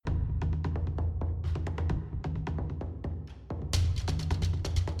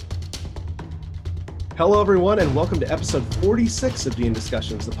Hello, everyone, and welcome to episode 46 of DM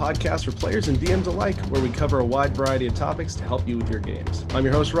Discussions, the podcast for players and DMs alike, where we cover a wide variety of topics to help you with your games. I'm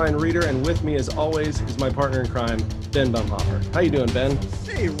your host, Ryan Reeder, and with me, as always, is my partner in crime, Ben Bumhofer. How you doing, Ben?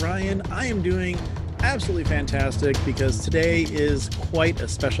 Hey, Ryan. I am doing absolutely fantastic because today is quite a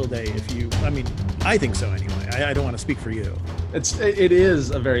special day. I think so anyway. I don't want to speak for you. It is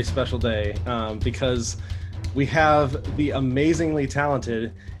a very special day because we have the amazingly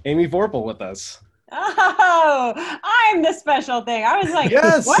talented Amy Vorpal with us. Oh, I'm the special thing. I was like,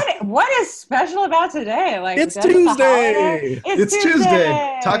 yes. What is special about today? Like, it's Tuesday. It's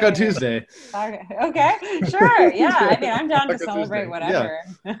Tuesday. Taco Tuesday. Okay, sure. Yeah, I'm down to celebrate whatever.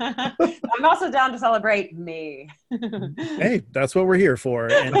 Yeah. I'm also down to celebrate me. Hey, that's what we're here for.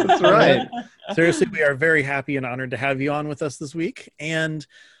 And that's right. Seriously, we are very happy and honored to have you on with us this week. And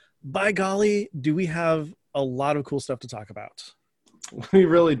by golly, do we have a lot of cool stuff to talk about. We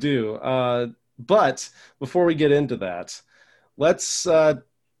really do. But before we get into that, let's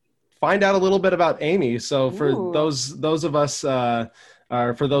find out a little bit about Amy. So for those of us,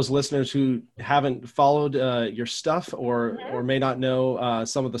 or for those listeners who haven't followed your stuff or may not know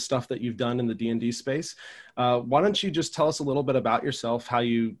some of the stuff that you've done in the D&D space, why don't you just tell us a little bit about yourself, how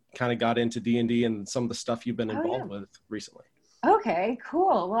you kind of got into D&D and some of the stuff you've been involved with recently. Okay,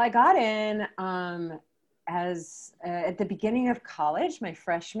 cool. Well, I got in as at the beginning of college, my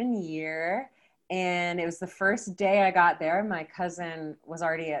freshman year. And it was the first day I got there. My cousin was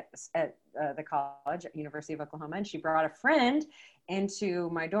already at the college at University of Oklahoma, and she brought a friend into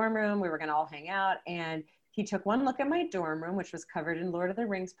my dorm room. We were going to all hang out, and he took one look at my dorm room, which was covered in Lord of the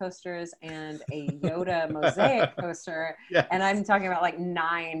Rings posters and a Yoda mosaic poster. Yes. And I'm talking about like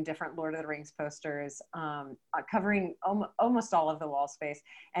 9 different Lord of the Rings posters covering almost all of the wall space.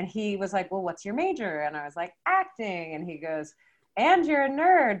 And he was like, well, what's your major? And I was like, acting. And he goes, and you're a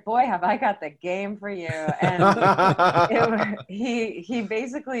nerd. Boy, have I got the game for you. And he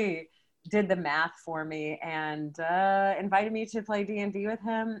basically did the math for me and invited me to play D&D with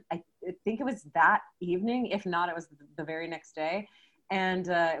him. I think it was that evening. If not, it was the very next day. And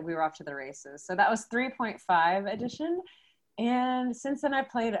we were off to the races. So that was 3.5 edition. And since then I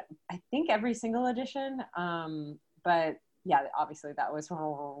played, I think, every single edition. But yeah, obviously that was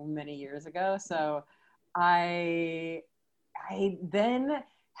many years ago. So I then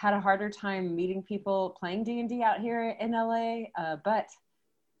had a harder time meeting people playing D&D out here in LA, but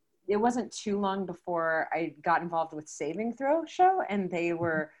it wasn't too long before I got involved with Saving Throw Show, and they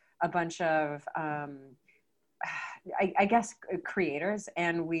were a bunch of, I guess, creators,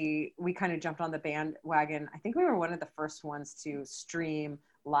 and we kind of jumped on the bandwagon. I think we were one of the first ones to stream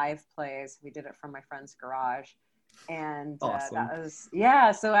live plays. We did it from my friend's garage, and awesome. That was,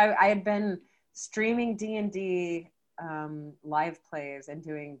 yeah, so I had been streaming D&D live plays and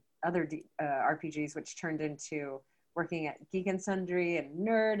doing other RPGs, which turned into working at Geek and Sundry and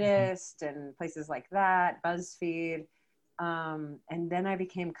Nerdist and places like that, BuzzFeed. And then I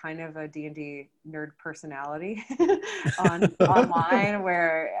became kind of a D&D nerd personality online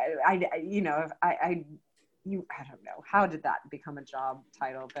where I don't know, how did that become a job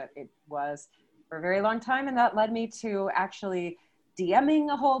title, but it was for a very long time. And that led me to actually DMing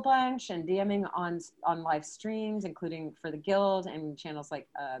a whole bunch and DMing on live streams, including for the Guild and channels like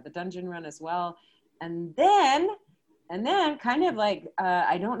the Dungeon Run as well. And then kind of like,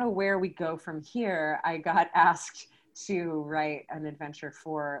 I don't know where we go from here. I got asked to write an adventure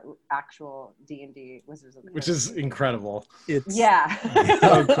for actual D&D Wizards of the Coast. Which is incredible. It's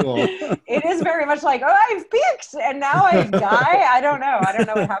so cool. It is very much like, oh, I've peaked and now I die. I don't know what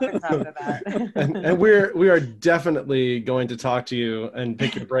happens after that. and we are definitely going to talk to you and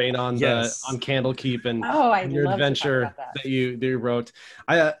pick your brain on yes. on Candlekeep and your love adventure that you wrote.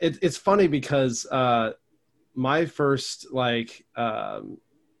 It's funny because my first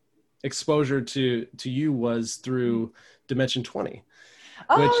exposure to you was through Dimension 20.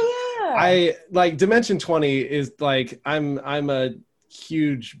 I like Dimension 20 is like I'm a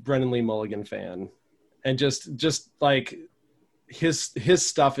huge Brennan Lee Mulligan fan, and just like his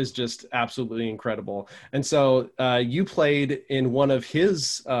stuff is just absolutely incredible. And so you played in one of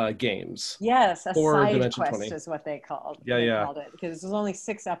his games. Yes, a side Dimension quest 20. Is what they called. Called it, because it was only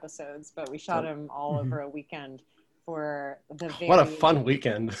 6 episodes, but we shot them all over a weekend. For the what a fun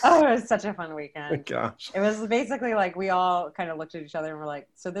weekend. Oh, it was such a fun weekend. Oh my gosh. It was basically like we all kind of looked at each other and were like,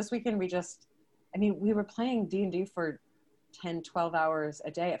 so this weekend we were playing D&D for 10, 12 hours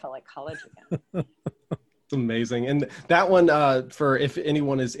a day. It felt like college again. It's amazing. And that one, for if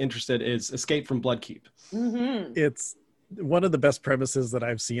anyone is interested, is Escape from Bloodkeep. Mm-hmm. It's one of the best premises that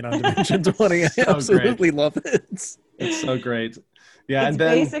I've seen on Dimension 20. I absolutely love it. It's so great. Yeah, it's and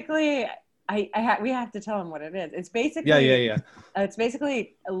then basically we have to tell them what it is. It's basically Yeah. It's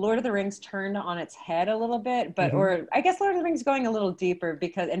basically Lord of the Rings turned on its head a little bit, but or I guess Lord of the Rings going a little deeper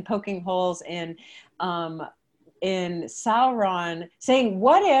because and poking holes in Sauron, saying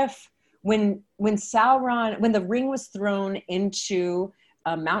what if when Sauron, when the ring was thrown into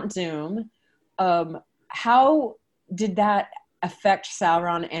Mount Doom, how did that affect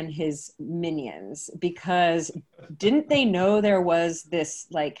Sauron and his minions? Because didn't they know there was this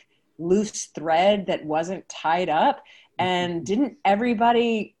like loose thread that wasn't tied up? And didn't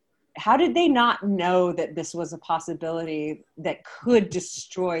everybody, how did they not know that this was a possibility that could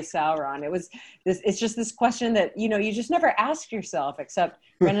destroy Sauron? It's just this question that, you know, you just never ask yourself, except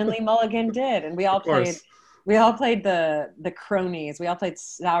Brennan Lee Mulligan did. And we all played the cronies. We all played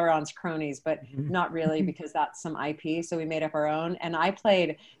Sauron's cronies, but not really because that's some IP. So we made up our own. And I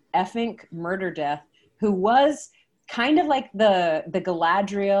played Effink Murderdeath, who was kind of like the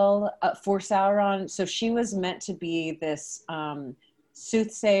Galadriel for Sauron. So she was meant to be this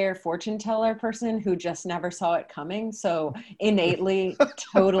soothsayer, fortune teller person who just never saw it coming. So innately,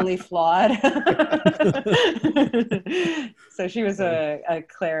 totally flawed. So she was a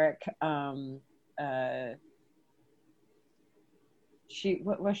cleric.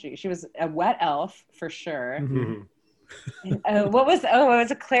 What was she? She was a wet elf for sure. And, what was? Oh, it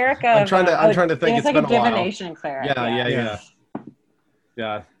was a cleric of. I'm trying to think. It's like a divination cleric.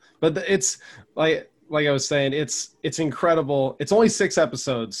 Yeah. But it's like I was saying, it's incredible. It's only 6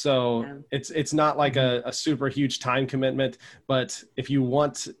 episodes, so it's not like a super huge time commitment. But if you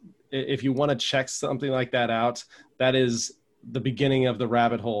want to check something like that out, that is the beginning of the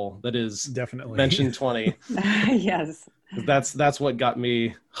rabbit hole. That is definitely Dimension 20. Yes. That's what got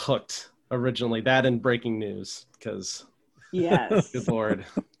me hooked originally. That and Breaking News, because yes, good Lord.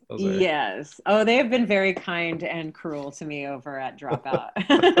 Yes. Oh, they have been very kind and cruel to me over at Dropout.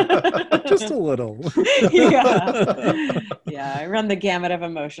 Just a little. Yeah, I run the gamut of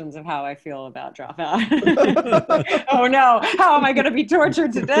emotions of how I feel about Dropout. Oh no, how am I going to be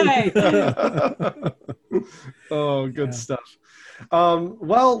tortured today? Oh, good stuff.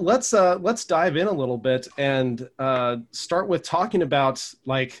 Well, let's dive in a little bit and start with talking about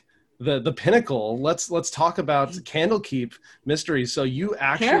like the pinnacle. Let's talk about Candlekeep Mysteries. So you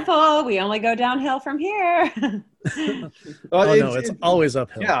actually careful, we only go downhill from here. It's always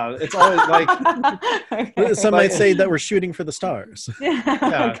uphill. Yeah, it's always like okay. Some might say that we're shooting for the stars.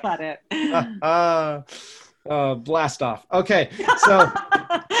 Yeah. Got it. Blast off. Okay, so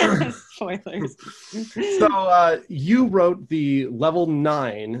spoilers. So you wrote the level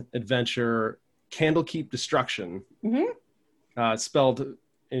 9 adventure Candlekeep Destruction, spelled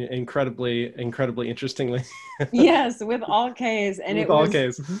incredibly interestingly. Yes, with all K's, and with it all was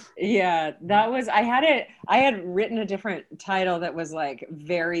K's. Yeah, that was I had written a different title that was like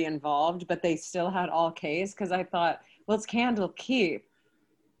very involved, but they still had all K's because I thought, well, it's Candlekeep,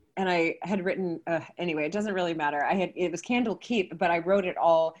 and I had written anyway. It doesn't really matter. It was Candlekeep, but I wrote it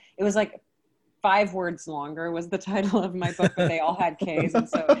all. It was like 5 words longer was the title of my book, but they all had K's, and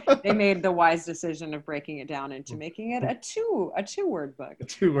so they made the wise decision of breaking it down into making it a 2-word book. A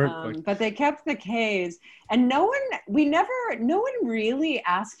 2-word book. But they kept the K's, and no one really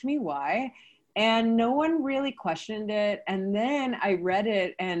asked me why, and no one really questioned it. And then I read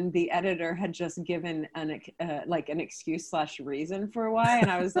it, and the editor had just given an excuse / reason for why, and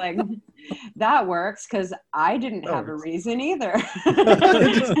I was like, that works because I didn't have a reason either.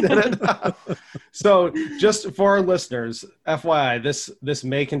 Just did it. So, just for our listeners, FYI, this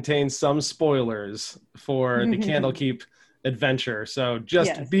may contain some spoilers for the Candlekeep adventure. So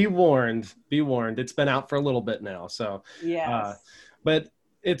just be warned. Be warned. It's been out for a little bit now. So but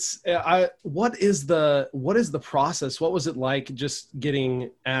it's what is the process? What was it like just getting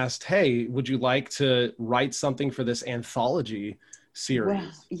asked, hey, would you like to write something for this anthology series?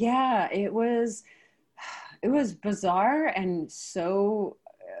 Well, yeah, it was bizarre and so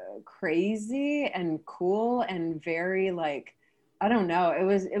crazy and cool and very like, I don't know. It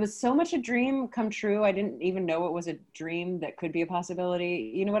was so much a dream come true. I didn't even know it was a dream that could be a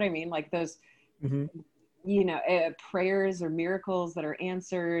possibility. You know what I mean? Like those prayers or miracles that are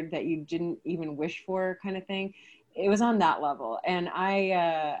answered that you didn't even wish for kind of thing. It was on that level. And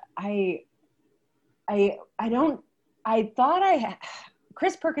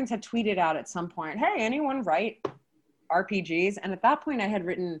Chris Perkins had tweeted out at some point, hey, anyone write RPGs? And at that point I had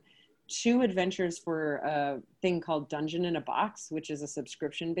written 2 adventures for a thing called Dungeon in a Box, which is a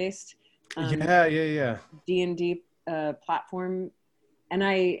subscription based D&D platform. And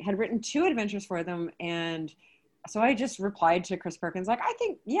I had written 2 adventures for them. And so I just replied to Chris Perkins, like,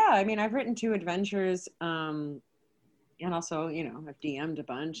 I've written 2 adventures. And also, I've DM'd a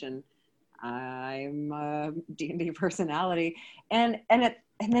bunch, and I'm a D&D personality. And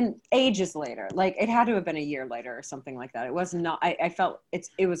then ages later, like it had to have been a year later or something like that. It was not, I felt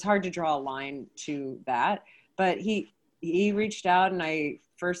it was hard to draw a line to that, but he reached out and I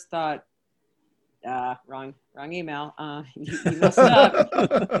first thought, wrong email. You messed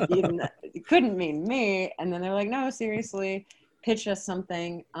up. You couldn't mean me. And then they're like, no, seriously, pitch us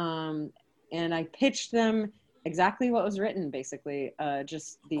something. And I pitched them exactly what was written, basically,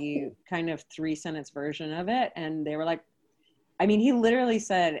 just the kind of 3-sentence version of it. And they were like, I mean, he literally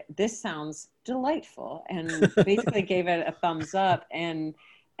said, this sounds delightful, and basically gave it a thumbs up. And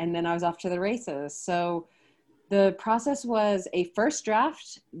then I was off to the races. So the process was a first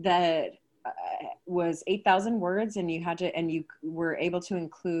draft that was 8,000 words, and you were able to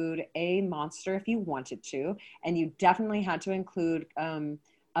include a monster if you wanted to, and you definitely had to include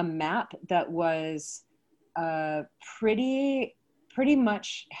a map that was pretty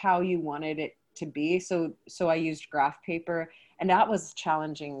much how you wanted it to be. So I used graph paper, and that was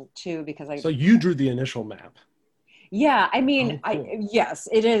challenging too because So you drew the initial map. Yeah, I mean, cool. Yes,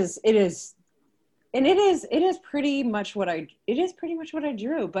 it is. And it is pretty much what I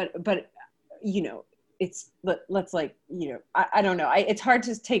drew, but you know, let's like, you know, I don't know. It's hard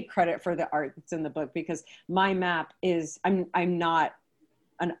to take credit for the art that's in the book because my map is, I'm not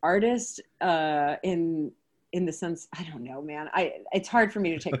an artist in the sense, I don't know, man. It's hard for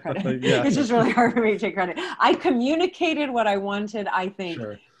me to take credit. Yeah. It's just really hard for me to take credit. I communicated what I wanted, I think,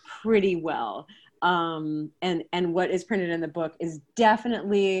 Sure. pretty well. And what is printed in the book is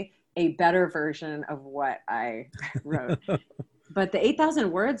definitely a better version of what I wrote. But the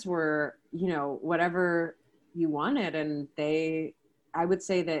 8,000 words were, you know, whatever you wanted. And I would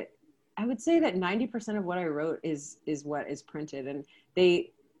say that 90% of what I wrote is what is printed. And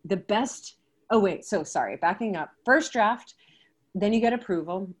backing up, first draft, then you get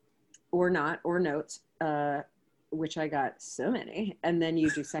approval or not, or notes, which I got so many. And then you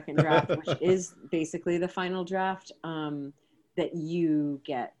do second draft, which is basically the final draft that you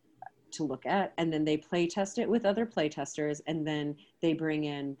get to look at. And then they play test it with other play testers. And then they bring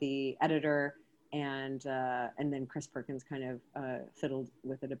in the editor, and then Chris Perkins kind of fiddled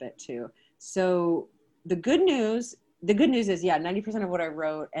with it a bit too. So the good news is, 90% of what I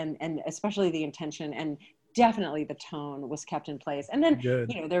wrote, and especially the intention and definitely the tone was kept in place. And then,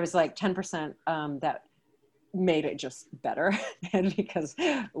 Good. you know, there was like 10% that made it just better and because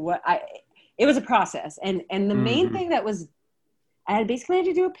it was a process. And the main thing that was, I basically had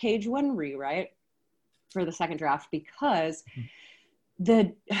to do a page 1 rewrite for the second draft because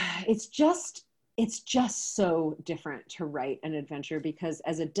it's just so different to write an adventure, because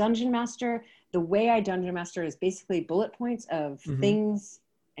as a dungeon master, the way I dungeon master is basically bullet points of things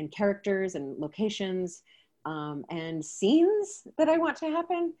and characters and locations and scenes that I want to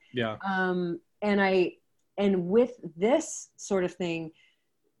happen. Yeah. And with this sort of thing,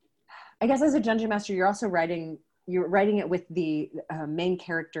 I guess as a dungeon master, you're also writing it with the main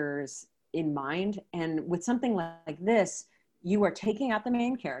characters in mind. And with something like this, you are taking out the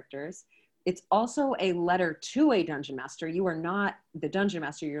main characters. It's also a letter to a dungeon master. You are not the dungeon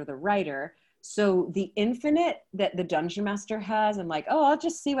master, you're the writer. So the infinite that the dungeon master has, and like, oh, I'll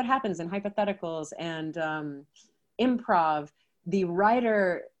just see what happens in hypotheticals and improv, the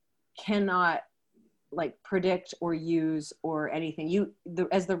writer cannot like predict or use or anything.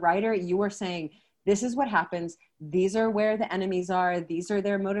 As the writer, you are saying, this is what happens. These are where the enemies are. These are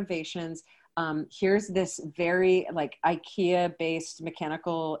their motivations. Here's this very like IKEA based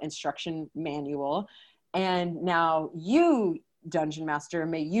mechanical instruction manual. And now you, dungeon master,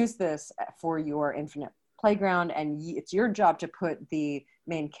 may use this for your infinite playground, and it's your job to put the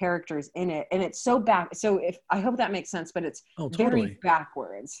main characters in it. And it's so I hope that makes sense, but it's very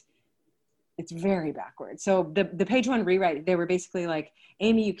backwards. It's very backwards. So the page 1 rewrite, they were basically like,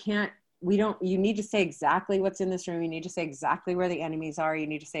 Amy, you need to say exactly what's in this room. You need to say exactly where the enemies are. You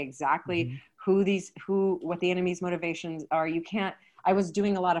need to say exactly what the enemy's motivations are. I was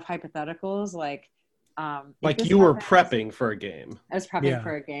doing a lot of hypotheticals, like you were prepping for a game. I was prepping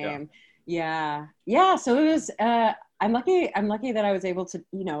for a game. Yeah. So it was, I'm lucky that I was able to,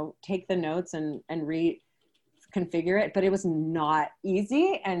 you know, take the notes and reconfigure it, but it was not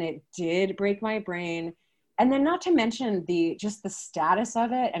easy, and it did break my brain. And then not to mention just the status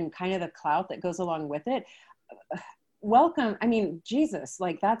of it and kind of the clout that goes along with it. Welcome. I mean, Jesus,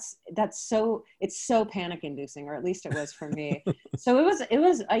 like it's so panic inducing, or at least it was for me. So it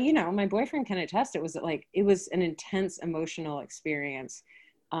was, you know, my boyfriend can attest. It was an intense emotional experience.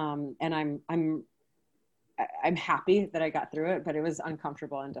 And I'm happy that I got through it, but it was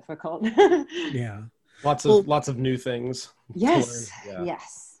uncomfortable and difficult. Yeah. Lots of new things. Yes. Yeah.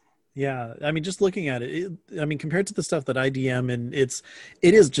 Yes. Yeah, I mean, just looking at it, I mean, compared to the stuff that I DM, and it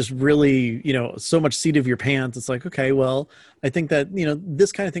is just really, so much seat of your pants. It's like, okay, well, I think that,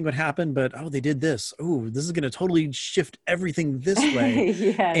 this kind of thing would happen, but oh, they did this. Oh, this is going to totally shift everything this way.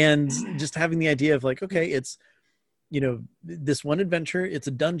 Yes. And just having the idea of like, okay, it's, this one adventure, it's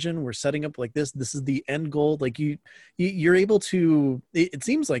a dungeon. We're setting up like this. This is the end goal. Like you're able to, it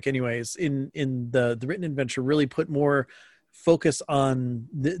seems like anyways, in the written adventure, really put more focus on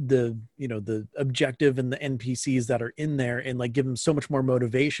the objective and the NPCs that are in there, and like give them so much more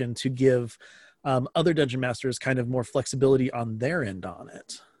motivation to give other dungeon masters kind of more flexibility on their end on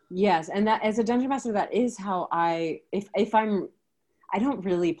it. Yes, and that as a dungeon master, that is how I don't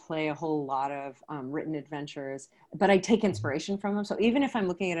really play a whole lot of written adventures, but I take inspiration from them. So even if I'm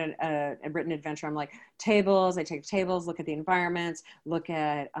looking at a written adventure, I'm like I take tables, look at the environments, look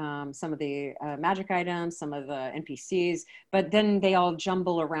at some of the magic items, some of the NPCs, but then they all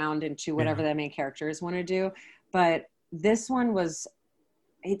jumble around into whatever the main characters want to do. But this one was,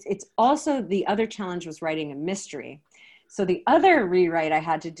 it's also, the other challenge was writing a mystery. So the other rewrite I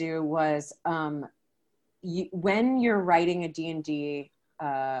had to do was, when you're writing a D&D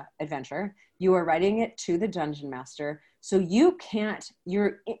adventure, you are writing it to the dungeon master. So you can't,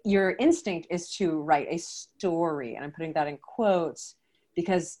 your instinct is to write a story. And I'm putting that in quotes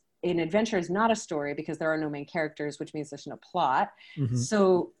because an adventure is not a story because there are no main characters, which means there's no plot. Mm-hmm.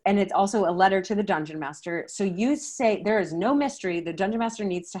 So, and it's also a letter to the dungeon master. So you say there is no mystery. The dungeon master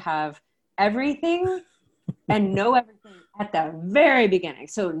needs to have everything and know everything at the very beginning.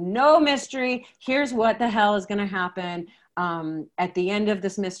 So no mystery. Here's what the hell is going to happen. At the end of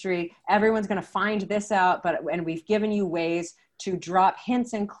this mystery, everyone's going to find this out, and we've given you ways to drop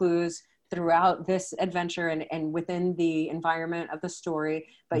hints and clues throughout this adventure and within the environment of the story.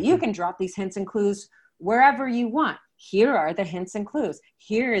 But mm-hmm. you can drop these hints and clues wherever you want. Here are the hints and clues.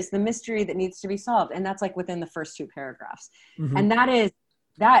 Here is the mystery that needs to be solved. And that's like within the first 2 paragraphs. Mm-hmm. And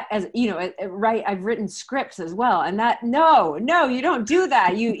that, as you know, right, I've written scripts as well, and that no, you don't do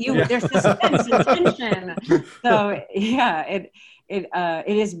that. You there's suspense and tension. So yeah,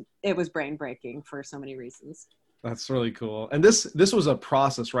 it was brain breaking for so many reasons. That's really cool. And this was a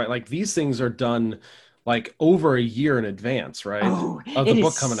process, right? Like these things are done like over a year in advance, right? Of the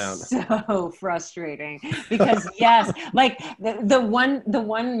book coming out. So frustrating because yes, like the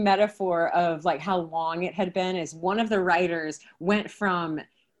one metaphor of like how long it had been is one of the writers went from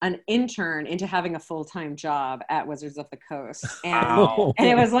an intern into having a full-time job at Wizards of the Coast. And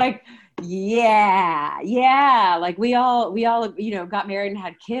it was like, yeah. Like we all, got married and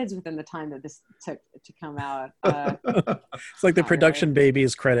had kids within the time that this took to come out. It's like the production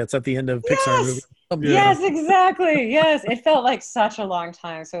babies credits at the end of Pixar movie. Yes, exactly. Yes. It felt like such a long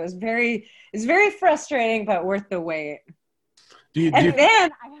time. So it's very frustrating, but worth the wait. Then I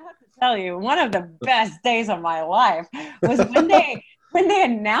have to tell you, one of the best days of my life was when they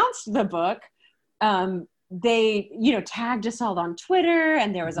announced the book. They, tagged us all on Twitter,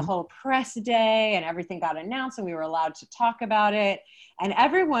 and there was a whole press day and everything got announced and we were allowed to talk about it. And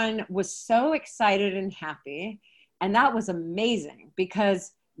everyone was so excited and happy. And that was amazing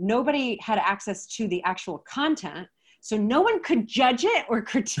because nobody had access to the actual content. So no one could judge it or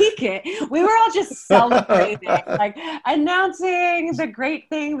critique it. We were all just celebrating, like announcing the great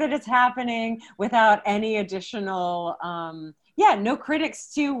thing that is happening without any additional, no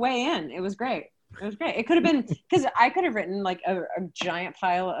critics to weigh in. It was great. It could have been, because I could have written like a giant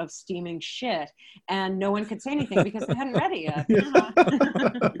pile of steaming shit and no one could say anything because they hadn't read it yet.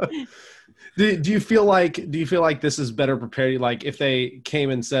 Do you feel like this is better prepared? Like if they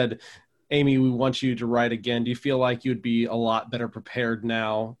came and said, Amy, we want you to write again, do you feel like you'd be a lot better prepared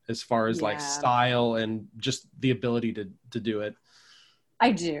now as far as like style and just the ability to do it?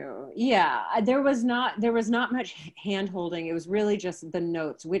 I do. Yeah. There was not much hand holding. It was really just the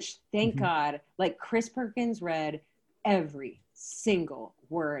notes, which thank God, like Chris Perkins read every single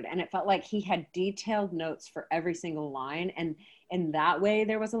word. And it felt like he had detailed notes for every single line. And in that way,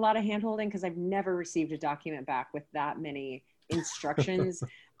 there was a lot of hand holding because I've never received a document back with that many instructions.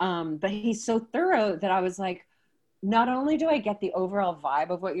 But he's so thorough that I was like, not only do I get the overall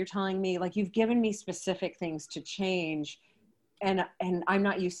vibe of what you're telling me, like you've given me specific things to change. And I'm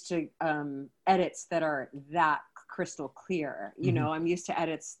not used to edits that are that crystal clear. I'm used to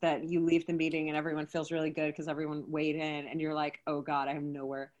edits that you leave the meeting and everyone feels really good because everyone weighed in and you're like, oh God, I have no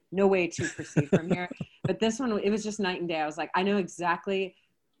way to proceed from here. But this one, it was just night and day. I was like, I know exactly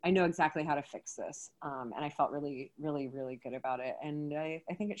how to fix this. And I felt really, really, really good about it. And I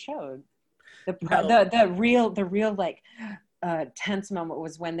think it showed. The real like tense moment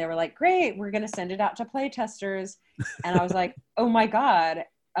was when they were like, great, we're going to send it out to play testers. And I was like, oh my God,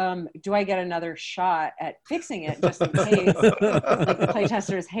 do I get another shot at fixing it just in case like the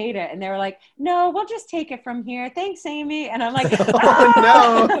playtesters hate it? And they were like, no, we'll just take it from here. Thanks, Amy. And I'm like,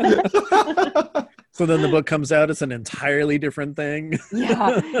 oh no. So then the book comes out, it's an entirely different thing.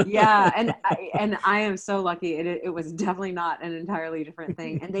 yeah. And I am so lucky. It was definitely not an entirely different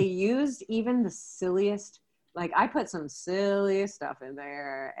thing. And they used even the silliest, like I put some silly stuff in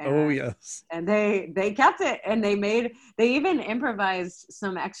there. And, oh yes. And they kept it, and they even improvised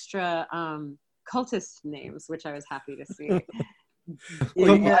some extra cultist names, which I was happy to see.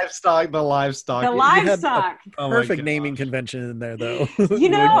 The livestock. Perfect naming convention in there, though. You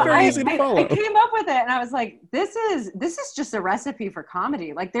know, very easy to follow. I came up with it, and I was like, "This is just a recipe for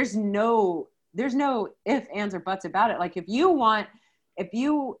comedy. Like, there's no if, ands, or buts about it. Like, if you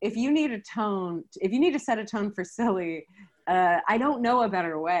need a tone, if you need to set a tone for silly, I don't know a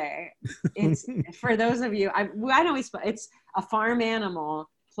better way. It's for those of you. I know it's a farm animal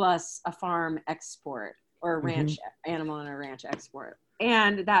plus a farm export, or a ranch animal and a ranch export.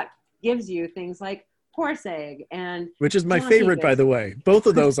 And that gives you things like horse egg, and which is my favorite biscuit. By the way. Both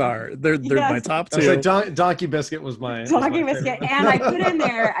of those are. They're my top two. Donkey biscuit was my biscuit. And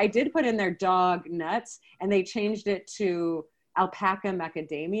I did put in there dog nuts, and they changed it to alpaca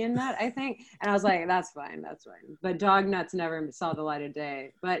macadamia nut, I think. And I was like, that's fine. But dog nuts never saw the light of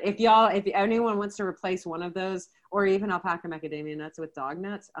day. But if anyone wants to replace one of those, or even alpaca macadamia nuts with dog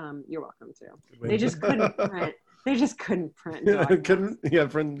nuts, you're welcome to. They just couldn't print. They just couldn't print.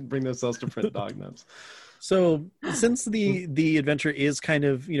 Bring themselves to print dog nuts. So since the adventure is kind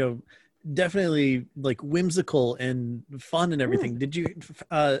of, definitely like whimsical and fun and everything, did you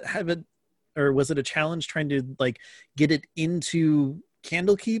have it, or was it a challenge trying to like get it into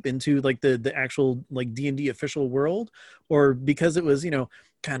Candlekeep, into like the actual like D&D official world, or because it was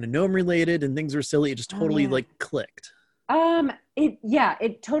kind of gnome related and things were silly, it just totally like clicked?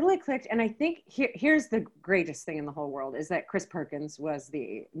 It totally clicked. And I think here's the greatest thing in the whole world is that Chris Perkins was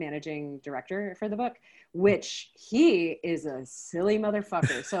the managing director for the book, which he is a silly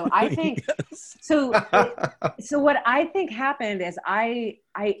motherfucker. So I think, yes. So what I think happened is I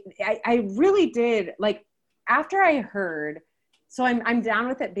really did, like, after I heard, so I'm down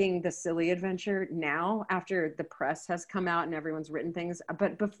with it being the silly adventure now after the press has come out and everyone's written things.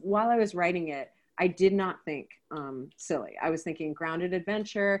 But while I was writing it, I did not think silly. I was thinking grounded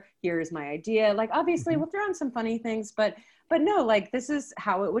adventure. Here's my idea. Like, obviously we'll throw in some funny things, but no, like, this is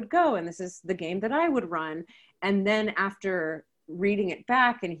how it would go. And this is the game that I would run. And then after reading it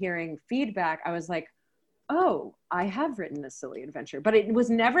back and hearing feedback, I was like, oh, I have written a silly adventure, but it was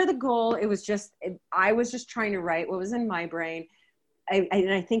never the goal. It was just, I was just trying to write what was in my brain. And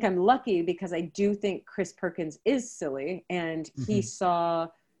I think I'm lucky because I do think Chris Perkins is silly, and he saw,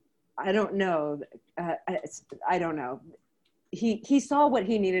 I don't know. He saw what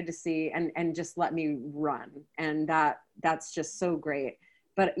he needed to see and just let me run. And that's just so great.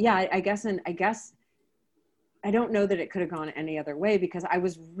 But yeah, I guess I don't know that it could have gone any other way, because I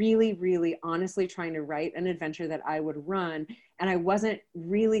was really, really honestly trying to write an adventure that I would run. And I wasn't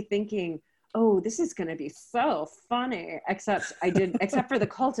really thinking, oh, this is going to be so funny, except for the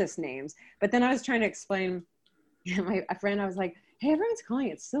cultist names. But then I was trying to explain, a friend, I was like, hey, everyone's calling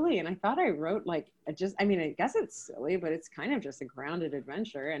it silly. And I thought I wrote I guess it's silly, but it's kind of just a grounded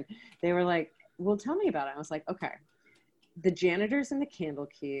adventure. And they were like, well, tell me about it. I was like, okay, the janitors in the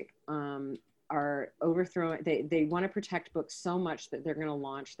Candlekeep are overthrowing, they want to protect books so much that they're going to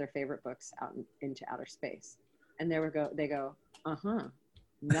launch their favorite books out into outer space. And they go,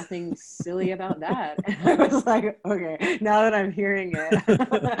 nothing silly about that. And I was like, okay, now that I'm hearing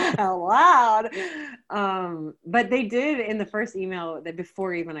it out loud. But they did, in the first email, that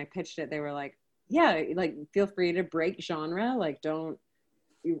before even I pitched it, they were like, yeah, like, feel free to break genre. Like, don't,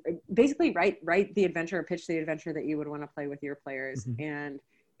 basically write the adventure, or pitch the adventure that you would want to play with your players. And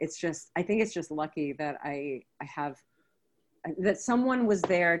it's just, I think it's just lucky that I have, that someone was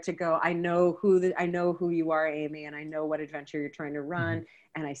there to go, I know who you are, Amy, and I know what adventure you're trying to run,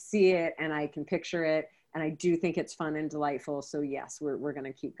 and I see it, and I can picture it, and I do think it's fun and delightful. So yes, we're going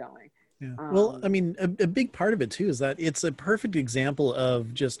to keep going. Yeah. Well, I mean, a big part of it too is that it's a perfect example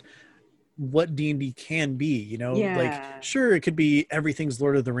of just what D&D can be, like, sure, it could be everything's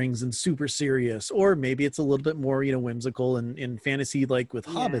Lord of the Rings and super serious, or maybe it's a little bit more, whimsical and fantasy, like with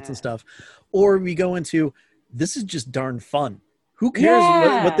hobbits and stuff, or we go into, this is just darn fun. Who cares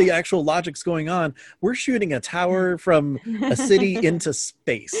what the actual logic's going on? We're shooting a tower from a city into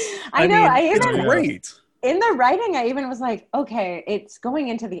space. I know. It's great. In the writing, I even was like, okay, it's going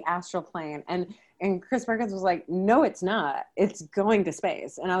into the astral plane. And And Chris Perkins was like, no, it's not. It's going to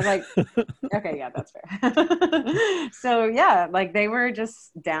space. And I was like, okay, yeah, that's fair. So yeah, like they were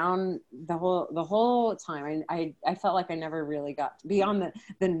just down the whole time. I felt like I never really got beyond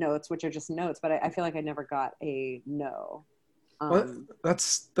the notes, which are just notes, but I feel like I never got a no. Well,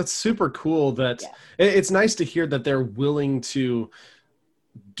 that's super cool. That it's nice to hear that they're willing to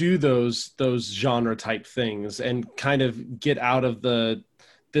do those genre type things and kind of get out of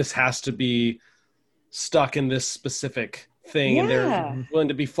this has to be stuck in this specific thing, and they're willing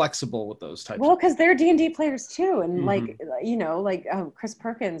to be flexible with those types. Well, because they're D&D players too, and like Chris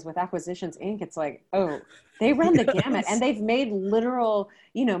Perkins with Acquisitions Inc. It's like, they run the gamut, and they've made literal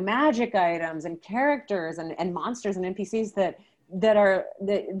magic items and characters and monsters and NPCs that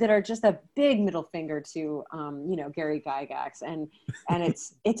are just a big middle finger to Gary Gygax, and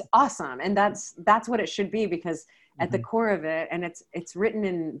it's awesome, and that's what it should be, because at the core of it, and it's written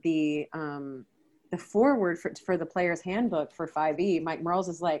in the foreword for the player's handbook for 5e, Mike Mearls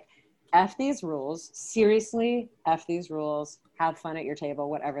is like, F these rules, seriously, F these rules, have fun at your table,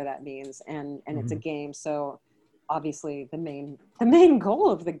 whatever that means, and it's a game, so obviously the main goal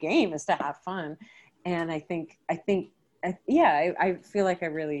of the game is to have fun, and I feel like I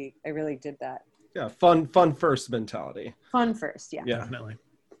really did that. Yeah, fun first mentality. Fun first, yeah. Definitely.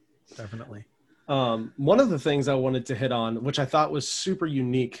 One of the things I wanted to hit on, which I thought was super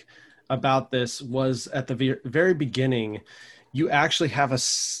unique about this, was at the very beginning, you actually have a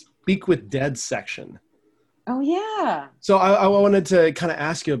Speak with Dead section. Oh yeah. So I wanted to kind of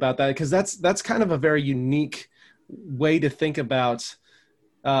ask you about that, because that's kind of a very unique way to think about.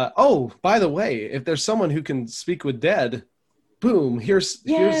 By the way, if there's someone who can speak with dead, boom, here's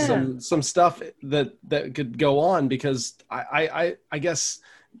some stuff that could go on, because I guess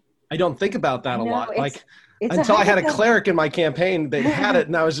I don't think about that a lot. Like, until I had a cleric in my campaign, they had it,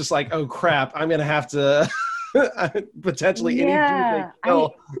 and I was just like, oh crap, I'm gonna have to potentially I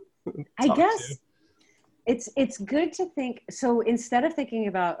guess it's good to think. So instead of thinking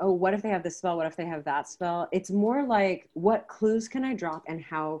about, what if they have this spell, what if they have that spell, it's more like, what clues can I drop, and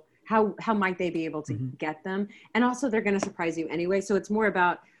how might they be able to get them? And also, they're going to surprise you anyway. So it's more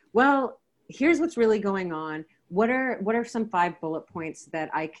about, well, here's what's really going on. What are some 5 bullet points that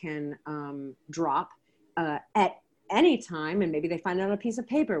I can drop at any time? And maybe they find it on a piece of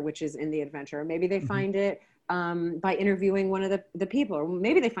paper, which is in the adventure. Or maybe they find it by interviewing one of the people, or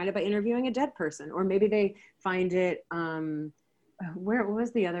maybe they find it by interviewing a dead person, or maybe they find it, what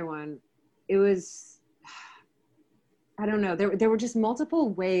was the other one? It was, I don't know. There were just multiple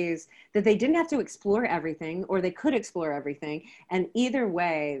ways that they didn't have to explore everything, or they could explore everything. And either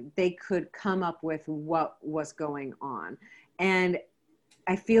way, they could come up with what was going on. And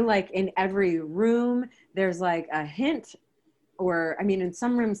I feel like in every room, there's like a hint, or, I mean, in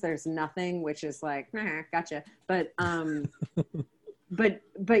some rooms there's nothing, which is like, gotcha. But,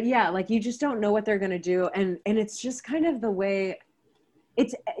 but yeah, like, you just don't know what they're going to do. And it's just kind of the way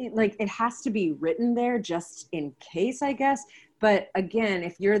it's like, it has to be written there just in case, I guess. But again,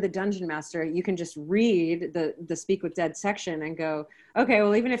 if you're the dungeon master, you can just read the Speak with Dead section and go, okay,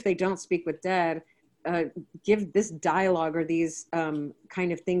 well, even if they don't speak with dead, give this dialogue or these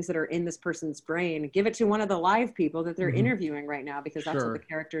kind of things that are in this person's brain, give it to one of the live people that they're interviewing right now, because that's what the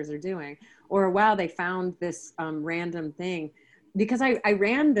characters are doing. Or, wow, they found this random thing. Because I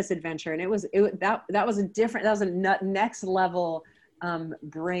ran this adventure, and that was a next level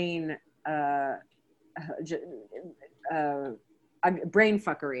brain brain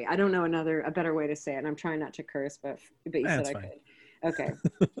fuckery. I don't know a better way to say it, and I'm trying not to curse, but you said I could. Okay.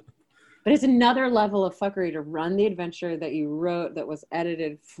 But it's another level of fuckery to run the adventure that you wrote, that was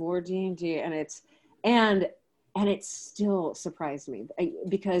edited for D&D, and it still surprised me,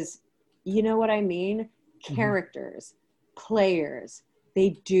 because you know what I mean? Characters, players,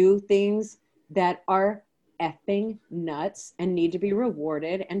 they do things that are effing nuts and need to be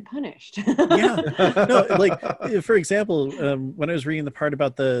rewarded and punished. No, like, for example, when I was reading the part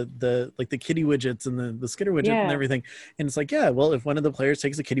about the like the kitty widgets and the skitter widget and everything, and it's like, well, if one of the players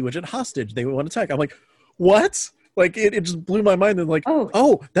takes a kitty widget hostage, they want to attack. I'm like, what? Like, it just blew my mind. And like,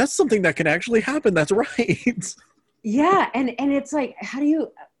 oh, that's something that can actually happen. That's right. Yeah, and it's like, how do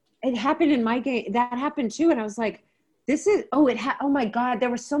you? It happened in my game. That happened too, and I was like, this is oh my god,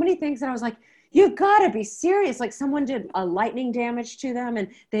 there were so many things that I was like, you gotta be serious. Like, someone did a lightning damage to them, and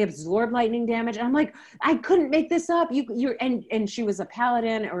they absorbed lightning damage. And I'm like, I couldn't make this up. And she was a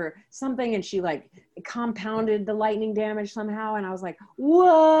paladin or something, and she like compounded the lightning damage somehow. And I was like,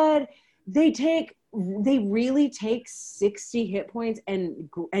 what? They really take 60 hit points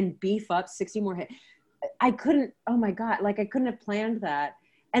and beef up 60 more hit. I couldn't, oh my God, like, I couldn't have planned that.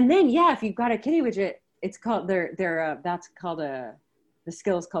 And then, yeah, if you've got a kitty widget, it's called, that's called the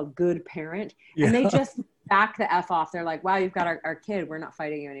skill is called good parent. Yeah. And they just back the F off. They're like, wow, you've got our kid. We're not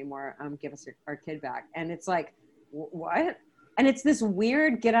fighting you anymore. Give us our kid back. And it's like, what? And it's this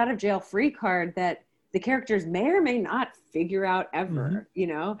weird get out of jail free card that the characters may or may not figure out ever, you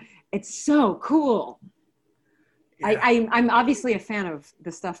know? It's so cool. Yeah. I'm obviously a fan of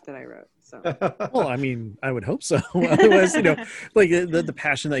the stuff that I wrote. So. Well, I mean, I would hope so. Otherwise, you know, like the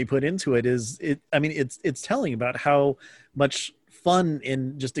passion that you put into it it's telling about how much fun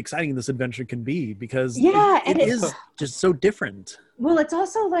and just exciting this adventure can be, because it is just so different. Well, it's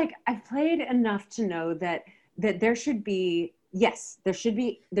also like I've played enough to know that there should be, yes, there should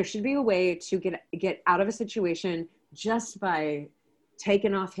be a way to get out of a situation just by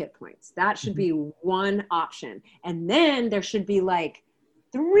taking off hit points. That should be one option. And then there should be like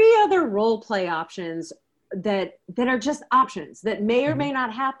 3 other role play options that are just options that may or may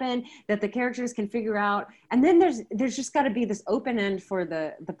not happen, that the characters can figure out. And then there's just got to be this open end for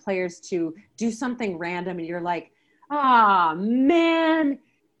the players to do something random. And you're like, ah, man,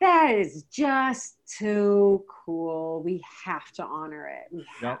 that is just too cool. We have to honor it.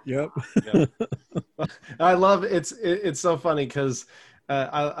 Yep. I love it's so funny because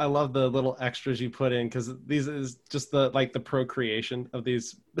I love the little extras you put in, because these is just the procreation of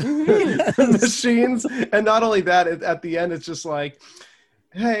these machines. And not only that, at the end, it's just like,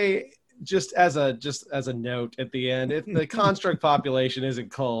 hey, just as a note at the end, if the construct population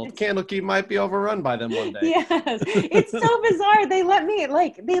isn't culled, Candlekeep might be overrun by them one day. Yes, it's so bizarre. They let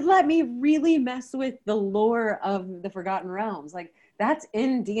me really mess with the lore of the Forgotten Realms. Like, that's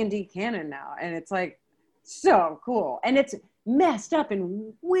in D&D canon now, and it's like so cool, and it's messed up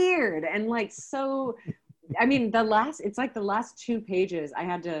and weird, and like, so I mean, the last 2 pages I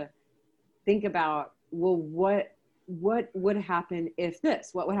had to think about, well, what would happen if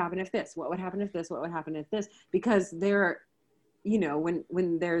this, what would happen if this, what would happen if this, what would happen if this, because there, you know,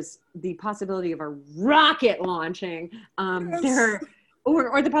 when there's the possibility of a rocket launching, there,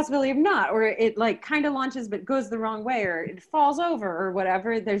 or the possibility of not, or it like kind of launches but goes the wrong way, or it falls over or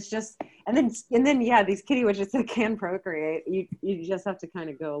whatever. There's just, and then yeah, these kitty widgets that can procreate, you just have to kind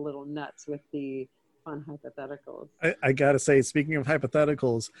of go a little nuts with the fun hypotheticals. I gotta say, speaking of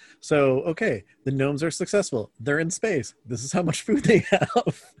hypotheticals, so okay, the gnomes are successful, they're in space, this is how much food they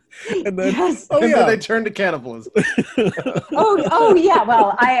have, and then then they turn to cannibalism. oh yeah,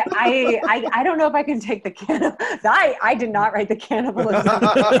 well, I don't know if I can take the cannibal. I did not write the cannibalism.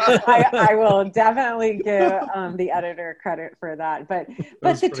 I will definitely give the editor credit for that, but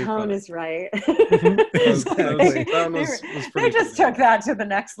the tone is right. They just took that to the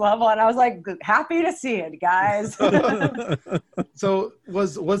next level, and I was like, happy to see it, guys. So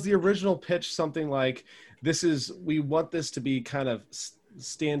was the original pitch something like, we want this to be kind of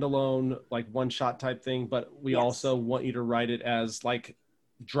standalone, like one shot type thing, but we also want you to write it as like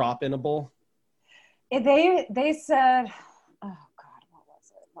drop-inable? They said, oh God, what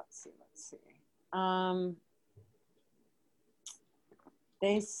was it? Let's see.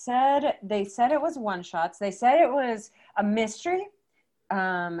 They said it was one shots. They said it was a mystery.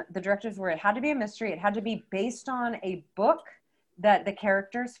 The directives were, it had to be a mystery. It had to be based on a book that the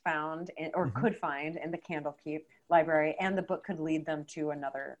characters found or could find in the Candlekeep library, and the book could lead them to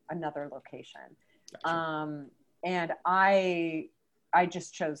another location. Gotcha. And I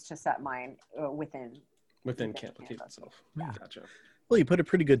just chose to set mine within Candlekeep itself. Yeah. Gotcha. Well, you put a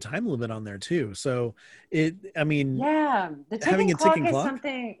pretty good time limit on there too. So the ticking clock is clock?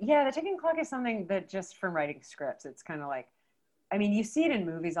 something. Yeah, the ticking clock is something that just from writing scripts, it's kind of like, I mean, you see it in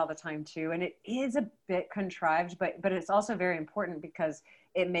movies all the time too, and it is a bit contrived, but it's also very important because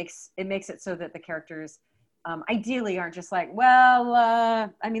it makes it so that the characters ideally aren't just like, well,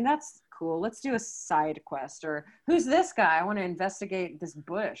 I mean, that's cool, let's do a side quest, or who's this guy? I want to investigate this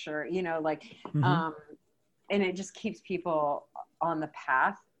bush, or, you know, like, and it just keeps people on the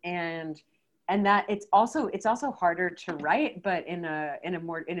path, and that it's also harder to write, but in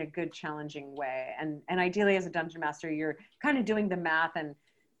a good challenging way. And ideally, as a dungeon master, you're kind of doing the math. And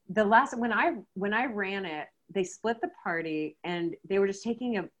when I ran it, they split the party, and they were just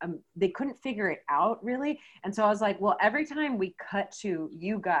taking they couldn't figure it out really. And so I was like, well, every time we cut to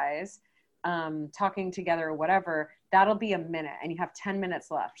you guys talking together or whatever, that'll be a minute, and you have 10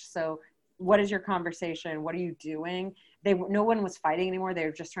 minutes left. So what is your conversation? What are you doing? No one was fighting anymore. They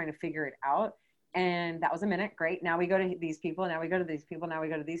were just trying to figure it out. And that was a minute. Great. Now we go to these people. Now we go to these people. Now we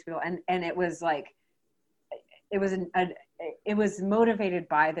go to these people. And it was like, it was motivated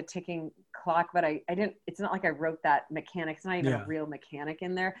by the ticking clock, but it's not like I wrote that mechanic. It's not even a real mechanic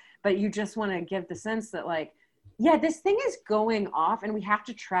in there, but you just want to give the sense that, like, yeah, this thing is going off and we have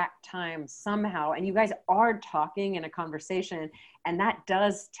to track time somehow. And you guys are talking in a conversation, and that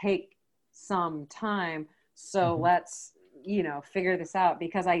does take some time. So let's, figure this out,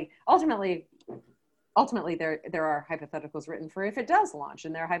 because ultimately there are hypotheticals written for if it does launch,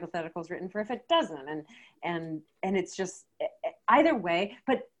 and there are hypotheticals written for if it doesn't. And it's just either way.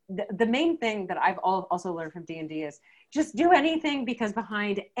 But the main thing that I've also learned from D&D is just do anything, because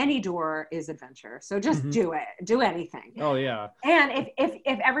behind any door is adventure. So just do it. Do anything. Oh yeah. And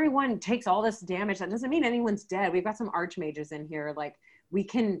if everyone takes all this damage, that doesn't mean anyone's dead. We've got some archmages in here. Like, we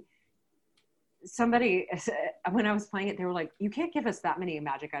can. Somebody, when I was playing it, they were like, "You can't give us that many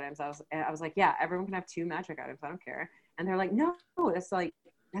magic items." I was like, "Yeah, everyone can have 2 magic items. I don't care." And they're like, "No,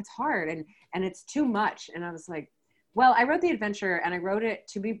 that's hard and it's too much." And I was like, well, I wrote the adventure and I wrote it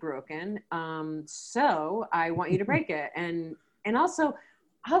to be broken. So I want you to break it. And also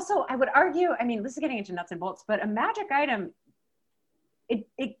I would argue, I mean, this is getting into nuts and bolts, but a magic item,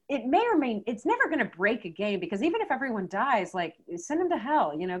 it may or may, it's never going to break a game, because even if everyone dies, like, send them to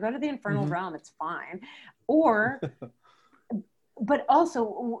hell, go to the infernal realm. It's fine. But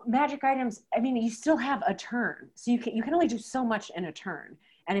also magic items, I mean, you still have a turn. So you can only do so much in a turn.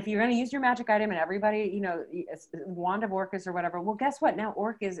 And if you're going to use your magic item and everybody, Wand of Orcus or whatever, well, guess what? Now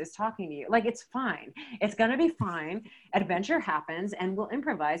Orcus is talking to you. Like, it's fine. It's going to be fine. Adventure happens, and we'll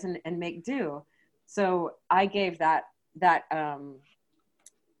improvise and make do. So I gave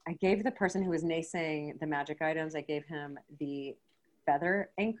I gave the person who was naysaying the magic items, I gave him the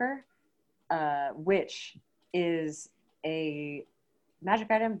feather anchor, which is a magic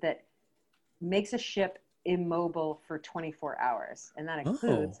item that makes a ship immobile for 24 hours. And that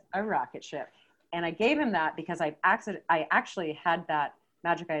includes a rocket ship. And I gave him that because I actually had that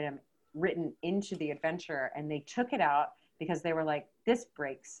magic item written into the adventure, and they took it out because they were like, this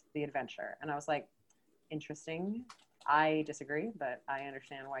breaks the adventure. And I was like, interesting. I disagree, but I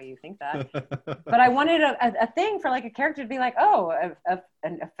understand why you think that. But I wanted a thing for, like, a character to be like, oh, a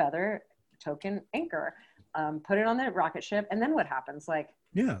feather token anchor. Put it on the rocket ship, and then what happens? Like,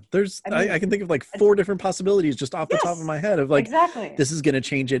 yeah, I can think of like 4 different possibilities just off the top of my head of like, exactly, this is going to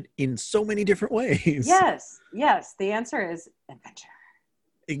change it in so many different ways. Yes. The answer is adventure.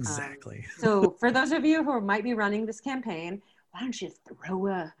 Exactly. So for those of you who might be running this campaign, why don't you throw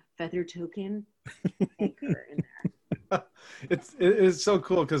a feather token anchor in there? It is so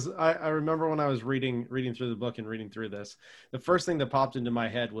cool, because I remember when I was reading through the book and reading through this, the first thing that popped into my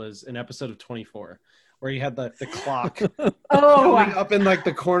head was an episode of 24 where you had the clock coming up in like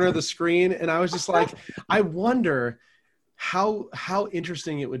the corner of the screen, and I was just like, I wonder how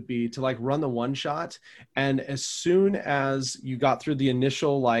interesting it would be to like run the one shot, and as soon as you got through the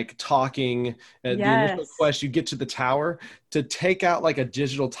initial like talking, the initial quest, you get to the tower, to take out like a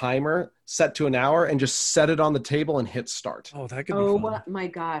digital timer set to an hour and just set it on the table and hit start. Oh, that could be fun. Oh my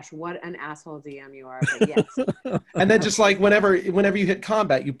gosh, what an asshole DM you are! But yes. And then just like whenever you hit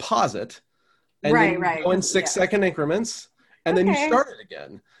combat, you pause it, and then you go in 6-second increments, and then you start it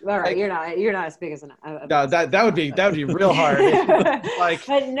again. All right, like, you're not as big as an. That would be real hard. Like,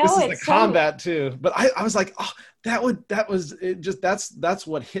 but no, this is the combat too. But I was like, oh, that's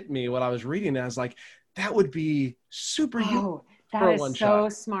what hit me when I was reading. And I was like, that would be super useful. That is so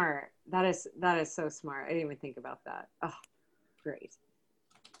smart. That is so smart. I didn't even think about that. Oh, great.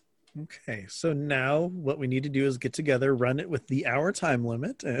 Okay, so now what we need to do is get together, run it with the hour time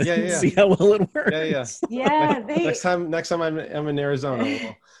limit, and yeah. see how well it works. Yeah. Next time I'm in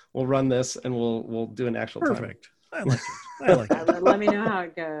Arizona, we'll run this, and we'll do an actual Perfect. Time. I like it. Let me know how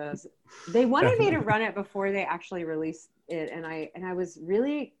it goes. They wanted me to run it before they actually released it, and I was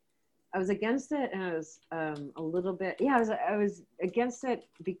against it, and I was a little bit. Yeah, I was against it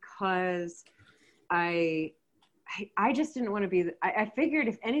because I just didn't want to be. I figured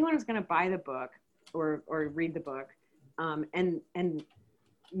if anyone was going to buy the book or read the book, and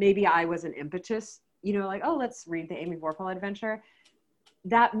maybe I was an impetus, like, oh, let's read the Amy Vorpahl adventure.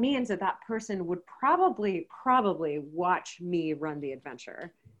 That means that person would probably watch me run the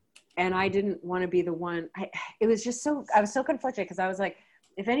adventure, and I didn't want to be the one. I was so conflicted, because I was like,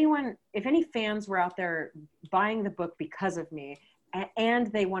 if any fans were out there buying the book because of me, and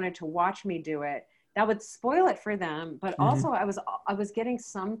they wanted to watch me do it, that would spoil it for them. But also I was getting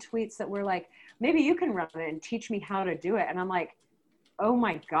some tweets that were like, maybe you can run it and teach me how to do it. And I'm like, oh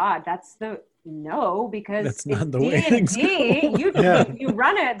my God, no, because that's not the D&D, way things go. You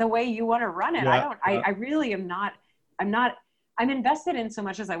run it the way you want to run it. Yeah, I really am not, I'm invested in so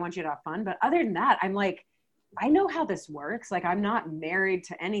much as I want you to have fun. But other than that, I'm like, I know how this works. Like, I'm not married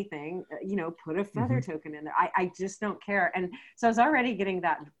to anything, put a feather token in there. I just don't care. And so I was already getting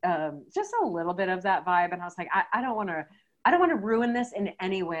that, just a little bit of that vibe. And I was like, I don't want to ruin this in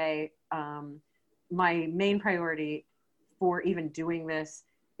any way. My main priority for even doing this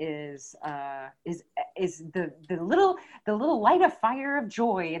is the little light of fire of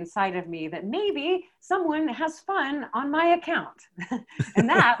joy inside of me that maybe someone has fun on my account. And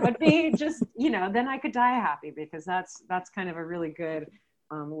that would be just, then I could die happy, because that's kind of a really good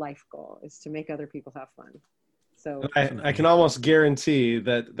life goal, is to make other people have fun. So I can almost guarantee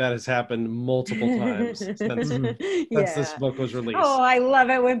that has happened multiple times since this book was released. Oh, I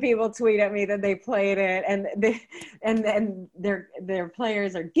love it when people tweet at me that they played it and their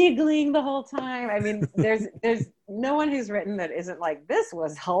players are giggling the whole time. I mean, there's no one who's written that isn't like, this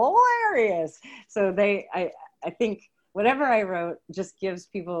was hilarious. So I think whatever I wrote just gives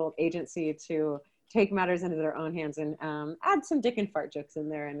people agency to take matters into their own hands and add some dick and fart jokes in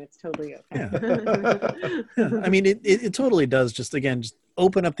there, and it's totally okay. I mean, it totally does just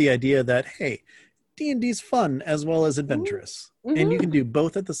open up the idea that, hey, D&D's fun as well as adventurous, and you can do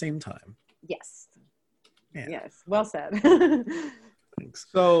both at the same time. Yes. Yeah. Yes. Well said. Thanks.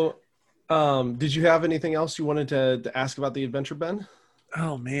 So, did you have anything else you wanted to ask about the adventure, Ben?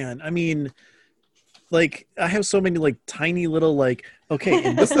 Oh man, I mean, like, I have so many like tiny little like, okay,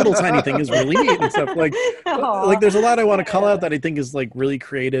 and this little tiny thing is really neat and stuff. Like there's a lot I want to call out that I think is like really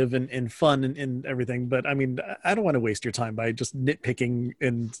creative and fun and everything. But I mean, I don't want to waste your time by just nitpicking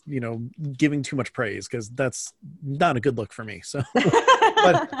and, giving too much praise, because that's not a good look for me. So,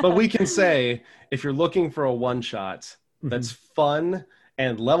 but we can say, if you're looking for a one shot that's fun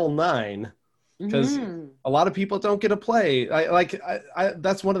and level 9, because a lot of people don't get to play. I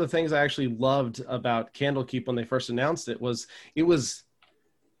that's one of the things I actually loved about Candlekeep when they first announced it was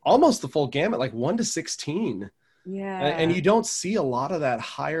almost the full gamut, like 1 to 16. Yeah. And you don't see a lot of that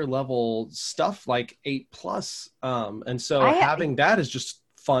higher level stuff like 8+. And so having that is just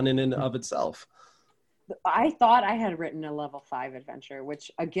fun in and of itself. I thought I had written a level 5 adventure,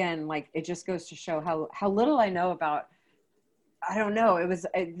 which again, like, it just goes to show how little I know about. I don't know. It was,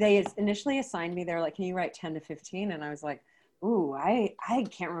 they initially assigned me, they were like, can you write 10 to 15? And I was like, ooh, I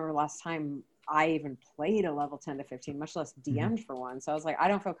can't remember last time I even played a level 10 to 15, much less DM'd for one. So I was like, I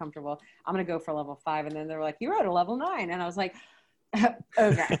don't feel comfortable. I'm going to go for level 5. And then they were like, you wrote a level 9. And I was like,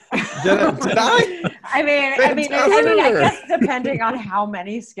 okay. Did I? I mean, I guess depending on how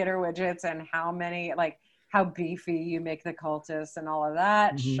many skitter widgets and how many, like, how beefy you make the cultists and all of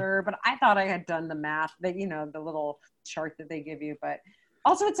that, sure. But I thought I had done the math, that, the little chart that they give you. But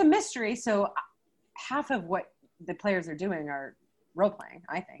also, it's a mystery, so half of what the players are doing are role-playing,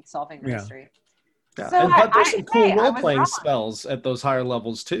 I think, solving the mystery. Yeah. So but there's some cool role-playing spells at those higher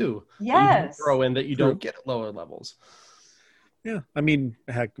levels too. Yes. You throw in that you don't get at lower levels. Yeah, I mean,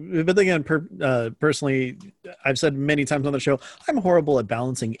 heck, but again, personally, I've said many times on the show, I'm horrible at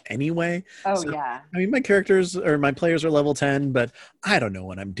balancing anyway. Oh, yeah. I mean, my players are level 10, but I don't know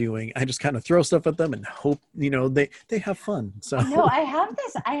what I'm doing. I just kind of throw stuff at them and hope, they have fun. So no, I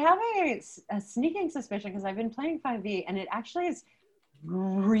have a sneaking suspicion, because I've been playing 5e, and it actually is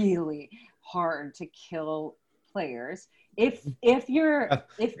really hard to kill players. If you're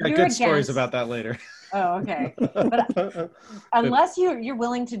good stories about that later. Oh, okay. But unless you're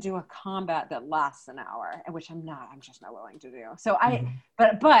willing to do a combat that lasts an hour, which I'm just not willing to do. So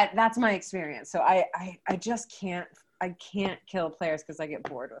but that's my experience. So I just can't kill players because I get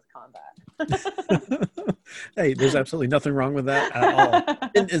bored with combat. Hey, there's absolutely nothing wrong with that at all.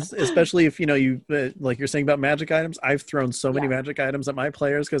 And especially if, you like you're saying about magic items, I've thrown so many magic items at my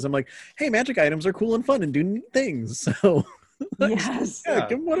players because I'm like, hey, magic items are cool and fun and do neat things. So yes. Give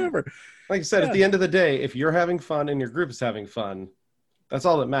them whatever. Like I said, at the end of the day, if you're having fun and your group is having fun, that's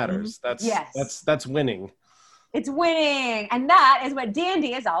all that matters. That's winning. It's winning, and that is what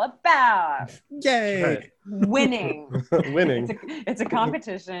D&D is all about. Yay! Right. Winning. Winning. It's a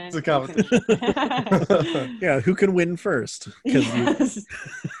competition. It's a competition. Yeah, who can win first? Yes.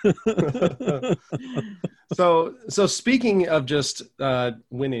 So speaking of just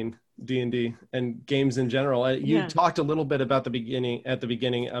winning D&D and games in general, you talked a little bit about at the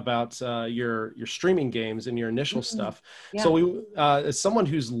beginning about your streaming games and your initial stuff. Yeah. So we, as someone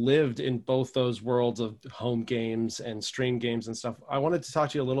who's lived in both those worlds of home games and stream games and stuff, I wanted to talk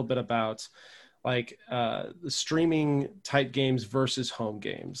to you a little bit about like the streaming type games versus home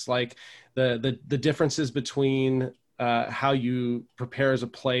games, like the differences between how you prepare as a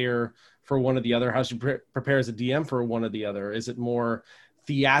player for one or the other, how you prepare as a DM for one or the other. Is it more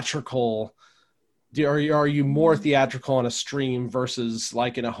theatrical Are you more theatrical on a stream versus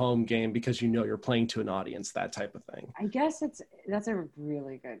like in a home game because you know you're playing to an audience, that type of thing? I guess that's a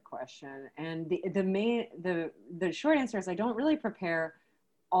really good question. And the short answer is I don't really prepare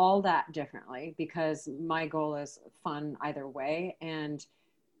all that differently because my goal is fun either way. And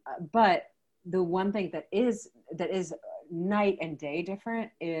but the one thing that is night and day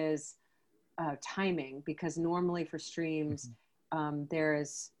different is timing, because normally for streams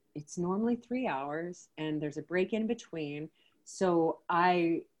it's normally 3 hours and there's a break in between. So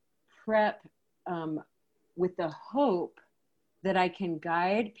I prep with the hope that I can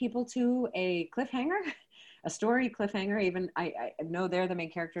guide people to a cliffhanger, a story cliffhanger. Even I know they're the main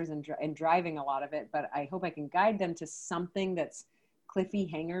characters and driving a lot of it, but I hope I can guide them to something that's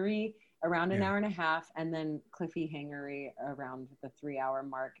cliffy hangery around an hour and a half, and then cliffy hangery around the 3 hour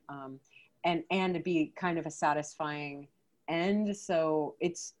mark, and to be kind of a satisfying end. So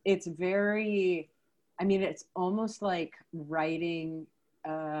it's very, I mean, it's almost like writing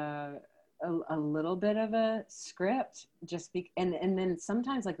a little bit of a script, and then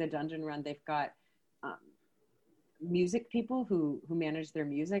sometimes like the dungeon run, they've got music people who manage their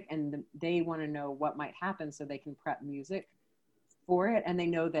music, and they want to know what might happen so they can prep music for it. And they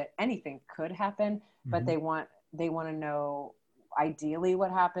know that anything could happen, but they want to know ideally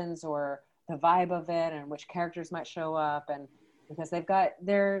what happens, or the vibe of it, and which characters might show up, and because they've got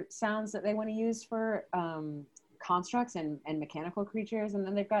their sounds that they want to use for constructs and mechanical creatures, and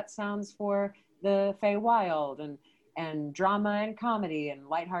then they've got sounds for the Feywild and drama and comedy and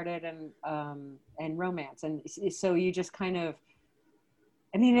lighthearted and romance. And so you just kind of,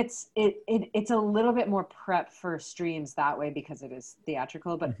 I mean, it's a little bit more prep for streams that way because it is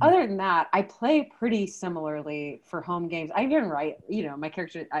theatrical. But other than that, I play pretty similarly for home games. I even write, my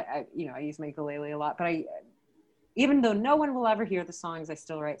character, I use my ukulele a lot, but even though no one will ever hear the songs, I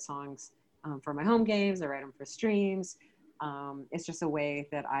still write songs for my home games. I write them for streams. It's just a way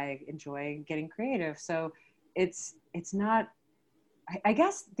that I enjoy getting creative. So it's not, I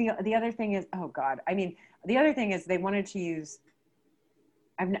guess the other thing is, the other thing is they wanted to use,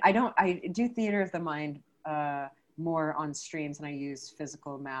 I do theater of the mind more on streams, and I use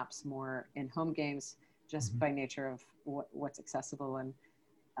physical maps more in home games just by nature of what's accessible and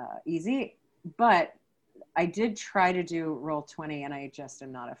easy. But I did try to do Roll20, and I just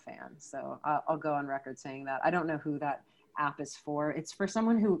am not a fan. So I'll go on record saying that. I don't know who that app is for. It's for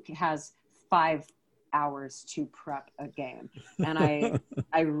someone who has 5 hours to prep a game, and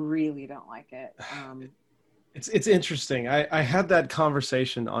I really don't like it. It's interesting. I had that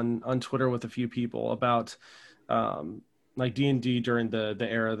conversation on Twitter with a few people about like D&D during the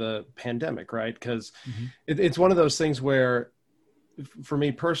era of the pandemic, right? Because it's one of those things where, for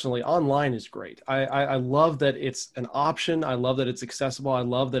me personally, online is great. I love that it's an option. I love that it's accessible. I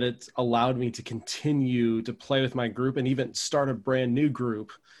love that it's allowed me to continue to play with my group and even start a brand new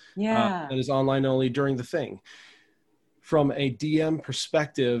group that is online only during the thing. From a DM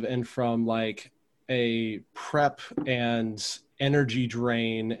perspective and from like a prep and energy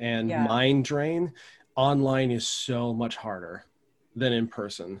drain and mind drain, online is so much harder than in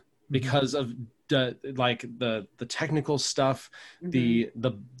person because of the technical stuff, the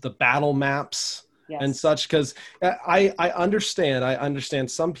battle maps and such. Because I understand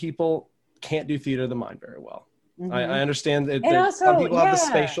some people can't do theater of the mind very well. I understand that some people have the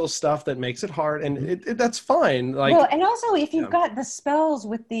spatial stuff that makes it hard, and that's fine. Like, well, and also if you've got the spells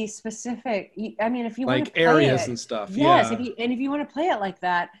with the specific, I mean, if you want to play areas it, and stuff, if you want to play it like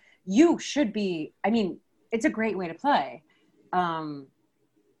that, you should be. I mean, it's a great way to play.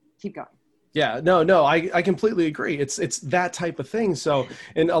 Keep going. Yeah, no, I completely agree. It's that type of thing. So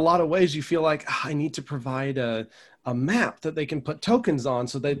in a lot of ways, you feel like I need to provide a map that they can put tokens on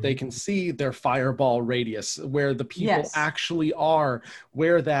so that they can see their fireball radius, where the people actually are,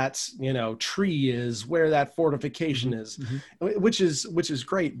 where that tree is, where that fortification is, which is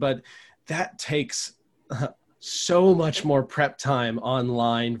great. But that takes so much more prep time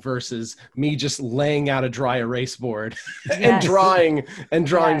online versus me just laying out a dry erase board and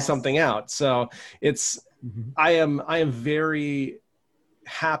drawing something out. So it's I am very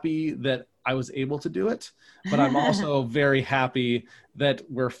happy that I was able to do it, but I'm also very happy that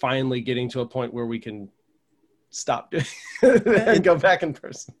we're finally getting to a point where we can stop doing and go back in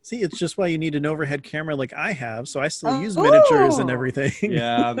person. See, it's just why you need an overhead camera like I have, so I still use miniatures and everything.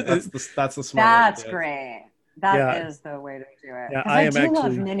 Yeah, that's the smart. That's great. That is the way to do it. Yeah, I do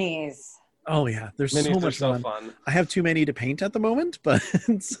love minis. Oh yeah, there's minis so much fun. I have too many to paint at the moment, but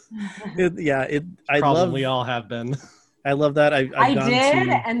I love. We all have been. I love that. I did,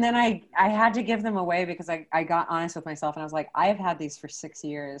 and then I had to give them away because I got honest with myself, and I was like, I have had these for 6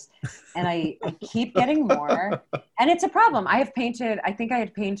 years, and I keep getting more, and it's a problem. I think I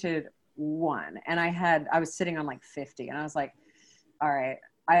had painted one, and I was sitting on like 50, and I was like, all right,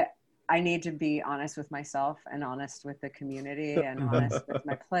 I need to be honest with myself and honest with the community and honest with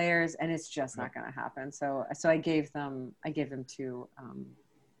my players, and it's just not going to happen. So I gave them to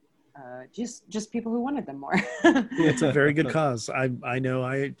just people who wanted them more. It's a very good cause. I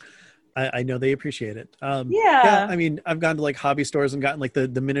know they appreciate it. Yeah. I mean, I've gone to like hobby stores and gotten like the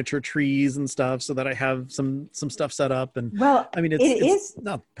miniature trees and stuff so that I have some stuff set up. And well, I mean, it's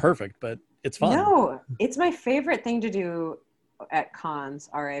not perfect, but it's fun. No, it's my favorite thing to do at cons,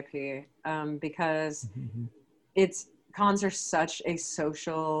 RIP, because cons are such a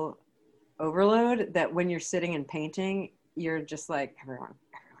social overload that when you're sitting and painting, you're just like, everyone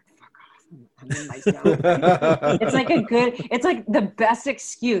fuck off. I'm in my zone. It's like the best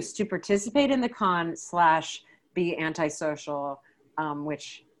excuse to participate in the con / be antisocial,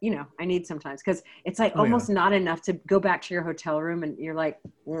 which, I need sometimes, because it's like almost not enough to go back to your hotel room and you're like,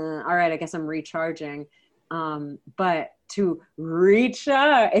 all right, I guess I'm recharging. But to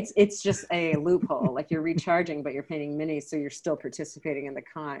it's just a loophole. Like you're recharging, but you're painting minis, so you're still participating in the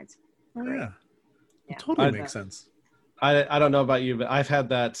con. It's great. It totally makes sense. I don't know about you, but I've had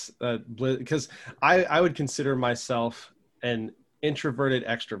that because I would consider myself an introverted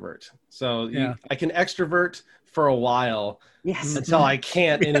extrovert. So I can extrovert for a while until I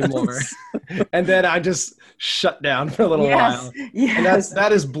can't anymore. And then I just shut down for a little while. Yes. And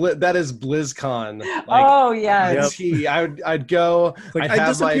that is BlizzCon. Like, I'd go, like, I'd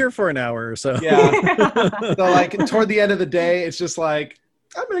disappear for an hour or so. So like toward the end of the day, it's just like,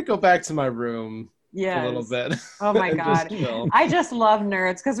 I'm going to go back to my room. A little bit. Oh my God. I just love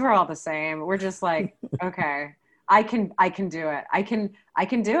nerds because we're all the same. We're just like, okay, I can do it. I can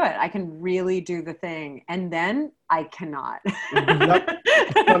do it. I can really do the thing. And then I cannot.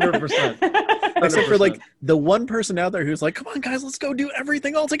 100%. Except for like the one person out there who's like, come on guys, let's go do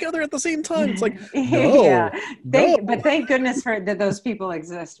everything all together at the same time. It's like, no. But thank goodness that those people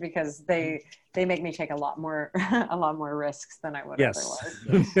exist, because they make me take a lot more risks than I would otherwise.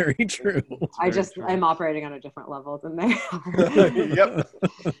 Very true. I'm operating on a different level than they are. Yep.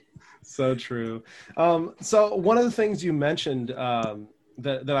 So true. So one of the things you mentioned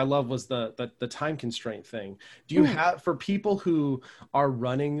that I love was the time constraint thing. Do you have, for people who are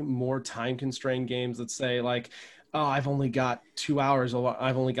running more time constrained games, let's say like, oh, I've only got 2 hours, or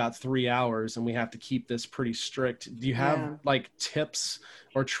I've only got 3 hours, and we have to keep this pretty strict. Do you have like tips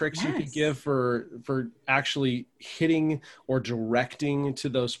or tricks you could give for actually hitting or directing to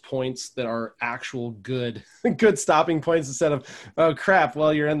those points that are actual good stopping points, instead of, oh crap,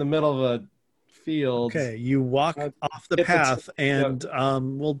 well, you're in the middle of a field. Okay, you walk off the path and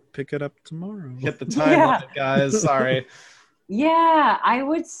we'll pick it up tomorrow. Hit the time limit, guys. Sorry. Yeah, I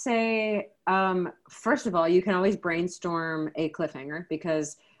would say, first of all, you can always brainstorm a cliffhanger,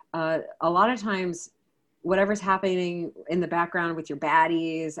 because a lot of times whatever's happening in the background with your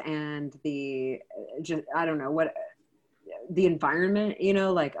baddies and the environment,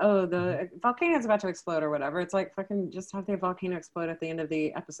 like, oh, the volcano is about to explode or whatever. It's like, fucking just have the volcano explode at the end of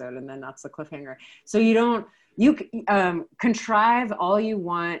the episode, and then that's the cliffhanger. So you contrive all you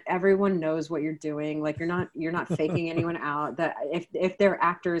want. Everyone knows what you're doing. Like you're not faking anyone out. That if they're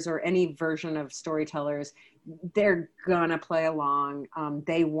actors or any version of storytellers, they're gonna play along.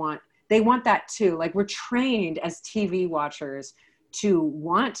 They want that too. Like, we're trained as TV watchers to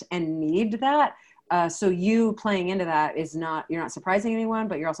want and need that. So you playing into that you're not surprising anyone,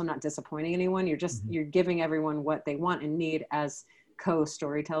 but you're also not disappointing anyone. You're giving everyone what they want and need as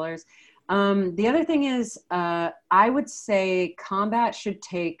co-storytellers. The other thing is, I would say combat should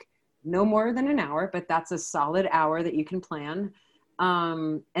take no more than an hour, but that's a solid hour that you can plan.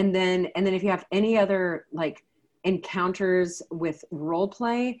 And then if you have any other like encounters with role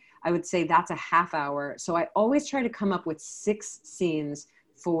play, I would say that's a half hour. So I always try to come up with 6 scenes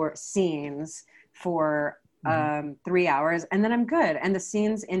for 3 hours, and then I'm good. And the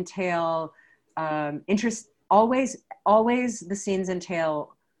scenes entail always the scenes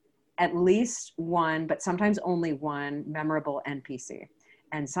entail at least one, but sometimes only one memorable NPC.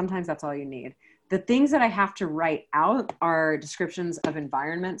 And sometimes that's all you need. The things that I have to write out are descriptions of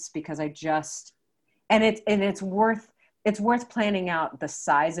environments, because it's worth planning out the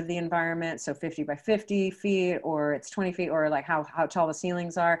size of the environment. So 50 by 50 feet, or it's 20 feet, or like how tall the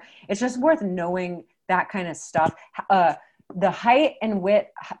ceilings are. It's just worth knowing that kind of stuff. The height and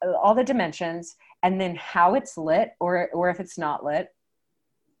width, all the dimensions, and then how it's lit, or if it's not lit,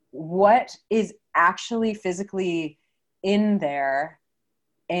 what is actually physically in there,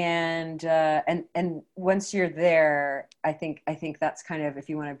 and once you're there, I think that's kind of, if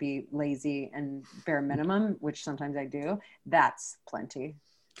you want to be lazy and bare minimum, which sometimes I do, that's plenty.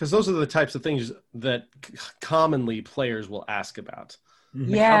 Because those are the types of things that commonly players will ask about. Mhm.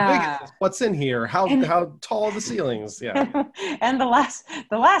 Yeah. How big is this? What's in here? How tall are the ceilings? Yeah. And the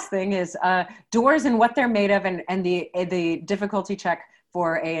last thing is doors and what they're made of, and the difficulty check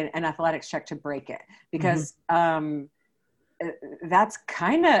for an athletics check to break it, because that's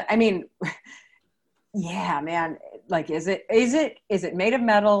kind of, I mean, yeah, man, like, is it made of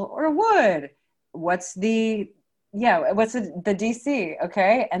metal or wood? What's the DC?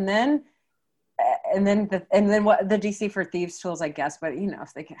 Okay. And then what the DC for thieves tools, I guess, but you know,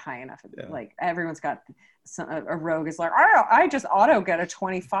 if they get high enough, like everyone's got a rogue is like, oh, I just auto get a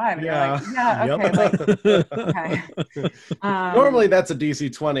 25, and you're like, yeah, okay, like, okay. Normally that's a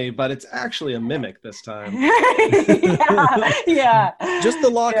DC 20, but it's actually a mimic this time. yeah. Just the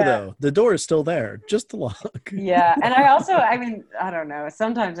lock though. The door is still there. Just the lock. Yeah, and I mean, I don't know.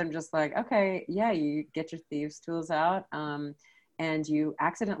 Sometimes I'm just like, okay, yeah, you get your thieves tools out. And you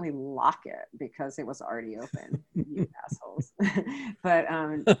accidentally lock it because it was already open, you assholes. But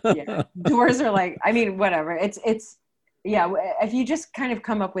yeah, doors are like, I mean, whatever. It's yeah. If you just kind of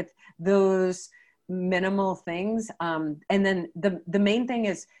come up with those minimal things, and then the main thing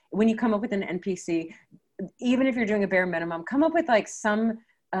is, when you come up with an NPC, even if you're doing a bare minimum, come up with like some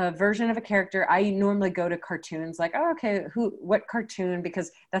version of a character. I normally go to cartoons, like, oh, okay, what cartoon?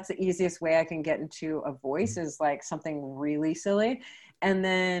 Because that's the easiest way I can get into a voice, is like something really silly. And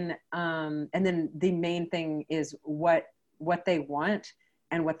then the main thing is what they want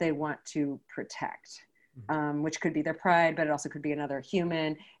and what they want to protect, which could be their pride, but it also could be another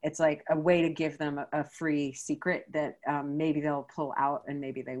human. It's like a way to give them a free secret that maybe they'll pull out and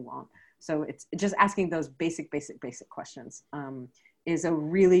maybe they won't. So it's just asking those basic questions. Is a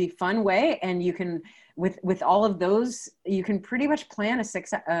really fun way, and you can, with all of those, you can pretty much plan a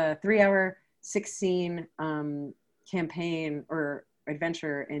 3-hour 16 campaign or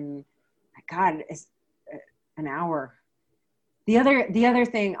adventure in, God, it's an hour. The other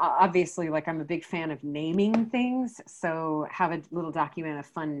thing, obviously, like, I'm a big fan of naming things, so have a little document of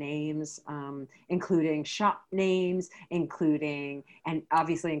fun names, including shop names, including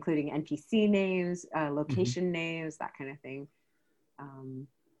NPC names, location names, that kind of thing.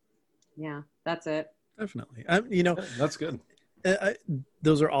 Yeah, that's it. Definitely. You know, that's good.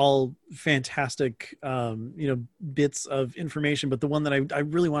 Those are all fantastic, bits of information. But the one that I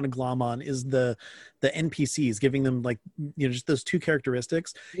really want to glom on is the NPCs, giving them, like, just those two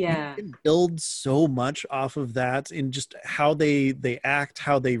characteristics. Yeah. You can build so much off of that in just how they act,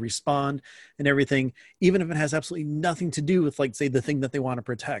 how they respond, and everything, even if it has absolutely nothing to do with, like, say, the thing that they want to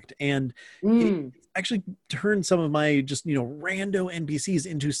protect. And it actually turned some of my just, rando NPCs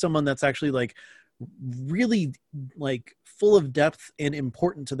into someone that's actually, like, really, like, full of depth and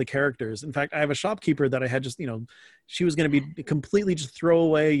important to the characters. In fact, I have a shopkeeper that I had just, she was going to be completely just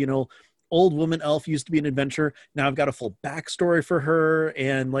throwaway, old woman elf, used to be an adventurer. Now I've got a full backstory for her,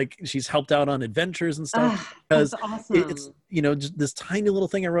 and, like, she's helped out on adventures and stuff. Because that's awesome. It's, just this tiny little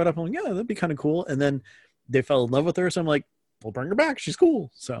thing I wrote up. I'm like, yeah, that'd be kind of cool. And then they fell in love with her. So I'm like, we'll bring her back. She's cool.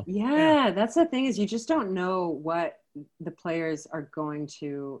 So yeah, that's the thing, is you just don't know what the players are going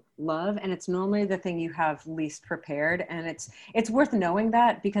to love, and it's normally the thing you have least prepared, and it's worth knowing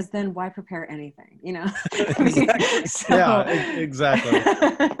that, because then why prepare anything, Exactly. So, yeah, exactly.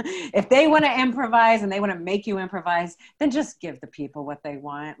 If they want to improvise and they want to make you improvise, then just give the people what they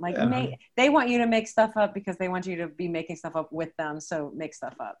want. Like, they want you to make stuff up because they want you to be making stuff up with them, so make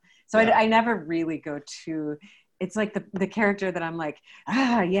stuff up. So I never really go to, it's like the character that I'm like,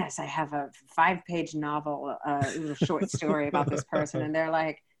 yes, I have a 5-page novel, little short story about this person. And they're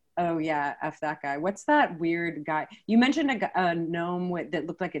like, oh yeah, F that guy. What's that weird guy? You mentioned a gnome that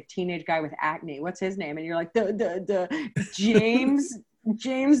looked like a teenage guy with acne. What's his name? And you're like, the James,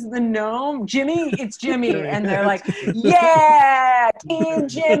 James the gnome, Jimmy, it's Jimmy. And they're like, yeah, Team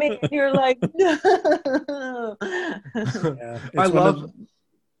Jimmy. And you're like, no. I love...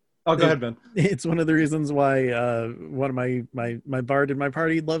 Oh, go ahead, Ben. It's one of the reasons why one of my bard in my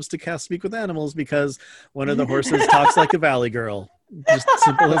party loves to cast Speak with Animals, because one of the horses talks like a valley girl. Just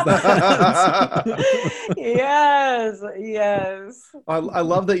simple as that. Yes. I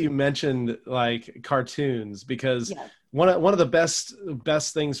love that you mentioned, like, cartoons, because one of the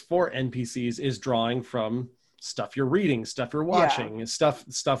best things for NPCs is drawing from stuff you're reading, stuff you're watching,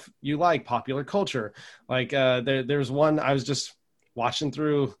 stuff you like, popular culture. Like, there's one I was just watching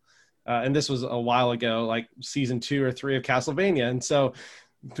through. And this was a while ago, like season 2 or 3 of Castlevania. And so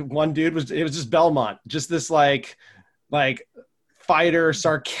one dude it was just Belmont, just this, like, like fighter,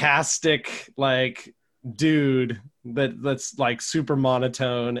 sarcastic, like dude that's like super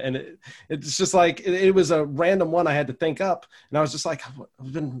monotone, and it's just like it was a random one I had to think up, and I was just like,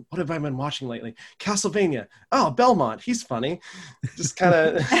 what have I been watching lately? Castlevania. Oh, Belmont, he's funny. Just kind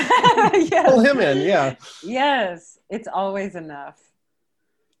of pull him in. Yeah. Yes, it's always enough.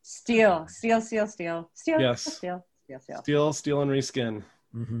 Steal. Yes. Steal, Steal and reskin.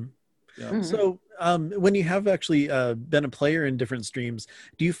 Mm-hmm. Yeah. Mm-hmm. So when you have actually been a player in different streams,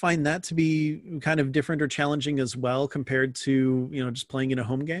 do you find that to be kind of different or challenging as well compared to, you know, just playing in a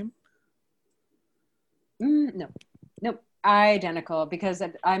home game? No, nope. Identical, because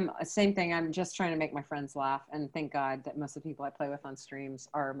I'm same thing. I'm just trying to make my friends laugh, and thank God that most of the people I play with on streams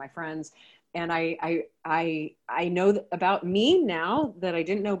are my friends. And I know about me now that I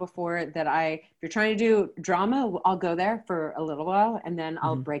didn't know before, that if you're trying to do drama, I'll go there for a little while, and then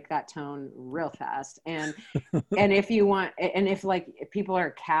I'll break that tone real fast. And if you want, and if people are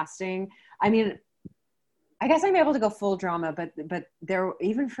casting, I mean, I guess I'm able to go full drama, but there,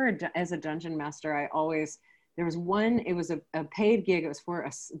 even as a dungeon master, there was one, it was a paid gig. It was for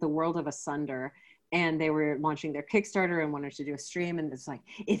the World of Asunder, and they were launching their Kickstarter and wanted to do a stream. And it's like,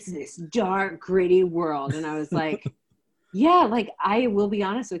 it's this dark, gritty world. And I was like, yeah, like, I will be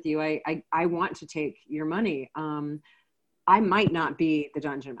honest with you. I want to take your money. I might not be the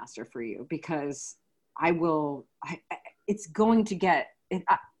dungeon master for you, because it's going to get,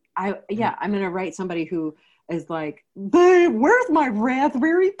 I'm going to write somebody who is like, babe, where's my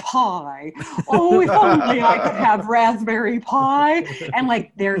raspberry pie? Oh, if only I could have raspberry pie. And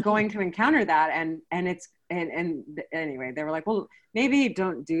like, they're going to encounter that. And anyway, they were like, well, maybe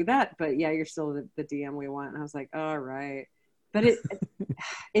don't do that, but yeah, you're still the DM we want. And I was like, all right. But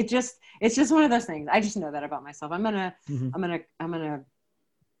it's just one of those things. I just know that about myself. I'm gonna, I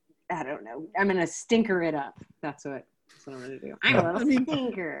don't know. I'm gonna stinker it up. That's what I'm gonna do. I'm a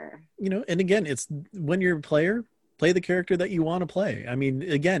stinker. You know, and again, it's when you're a player, play the character that you want to play. I mean,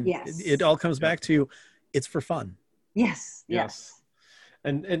 again, it all comes back to it's for fun. Yes.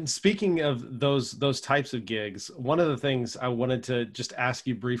 And speaking of those types of gigs, one of the things I wanted to just ask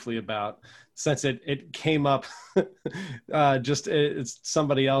you briefly about, since it came up, it's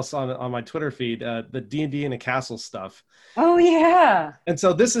somebody else on my Twitter feed, the D&D in a Castle stuff. Oh yeah. And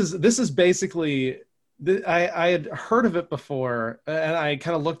so this is basically, I had heard of it before, and I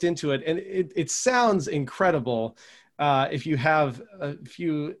kind of looked into it, and it sounds incredible. If you have a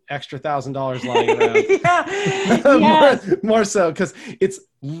few extra $1,000 lying around, more so, because it's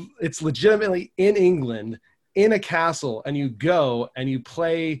legitimately in England, in a castle, and you go and you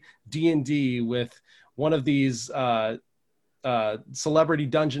play D&D with one of these celebrity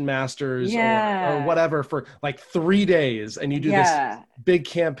dungeon masters or whatever for like 3 days, and you do this big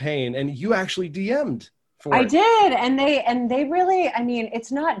campaign, and you actually DM'd for it. I did, and they really, I mean,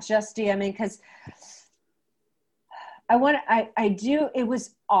 it's not just DMing, because it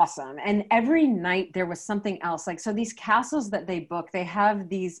was awesome. And every night there was something else. Like, so these castles that they book, they have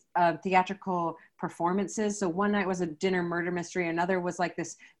these theatrical performances. So one night was a dinner murder mystery. Another was like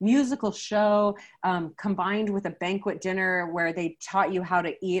this musical show combined with a banquet dinner where they taught you how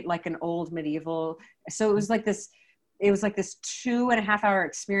to eat like an old medieval. So it was like this 2.5 hour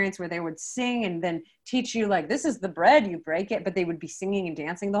experience where they would sing and then teach you, like, this is the bread, you break it, but they would be singing and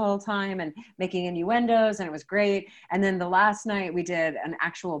dancing the whole time and making innuendos, and it was great. And then the last night we did an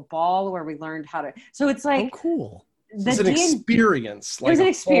actual ball where we learned how to, so it's like, oh, cool. It's an experience. It was an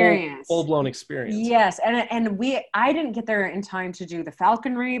experience. Full-blown experience. Yes. And I didn't get there in time to do the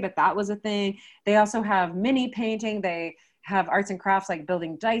falconry, but that was a thing. They also have mini painting. They have arts and crafts, like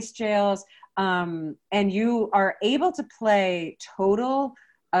building dice jails. And you are able to play total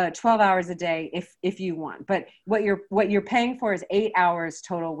 12 hours a day if you want. But what you're paying for is 8 hours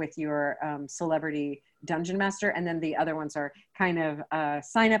total with your celebrity dungeon master, and then the other ones are kind of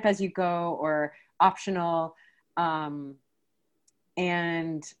sign up as you go or optional. So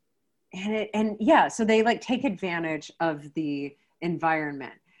they like take advantage of the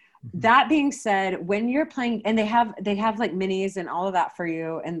environment. Mm-hmm. That being said, when you're playing, and they have like minis and all of that for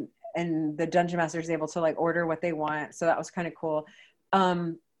you, and the dungeon master is able to like order what they want. So that was kind of cool.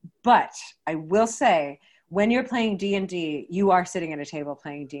 But I will say, when you're playing D&D, you are sitting at a table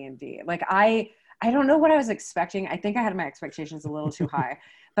playing D&D. Like I don't know what I was expecting. I think I had my expectations a little too high,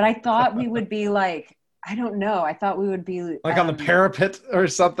 but I thought we would be like, I don't know. I thought we would be like on the parapet or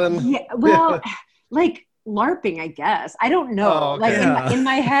something. Yeah. Well, like LARPing, I guess. I don't know. Oh, okay. Like in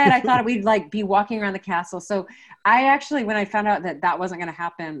my head, I thought we'd like be walking around the castle. So I actually, when I found out that wasn't going to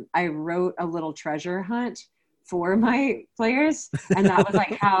happen, I wrote a little treasure hunt for my players, and that was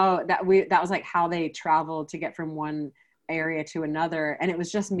like how they traveled to get from one area to another, and it was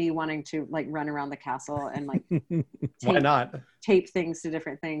just me wanting to like run around the castle and like Why not? tape things to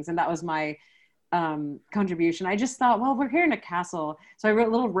different things, and that was my contribution. I just thought, well, we're here in a castle, so I wrote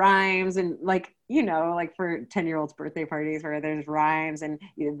little rhymes, and like, you know, like for 10-year-olds birthday parties where there's rhymes, and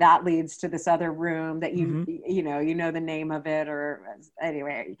you know, that leads to this other room that you know the name of it, or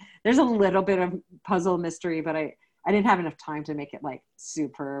anyway, there's a little bit of puzzle mystery, but I didn't have enough time to make it like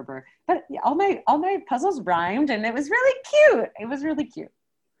superb, but all my puzzles rhymed, and it was really cute.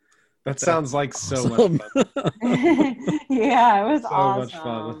 That sounds like so much fun. Yeah, it was So awesome. much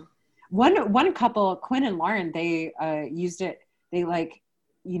fun. One couple, Quinn and Lauren, they used it. They like,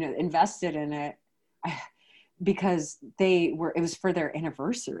 you know, invested in it because it was for their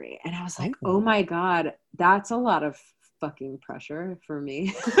anniversary, and I was like, oh my God, that's a lot of fucking pressure for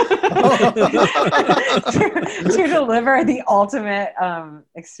me to deliver the ultimate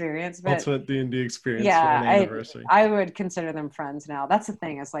experience. But ultimate D&D experience. Yeah, for an anniversary. I would consider them friends now. That's the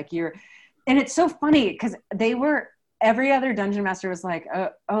thing. It's like and it's so funny because every other dungeon master was like,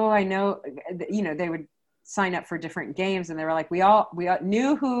 oh, I know, you know, they would sign up for different games, and they were like, we all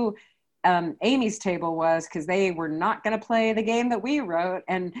knew who Amy's table was because they were not going to play the game that we wrote,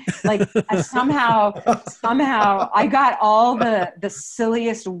 and like somehow I got all the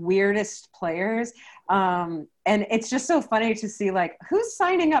silliest, weirdest players, and it's just so funny to see like who's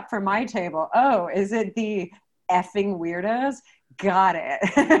signing up for my table. Oh, is it the effing weirdos? Got it.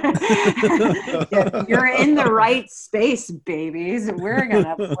 Yeah, you're in the right space, babies. We're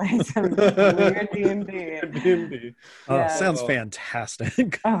gonna play some weird D&D. Oh, sounds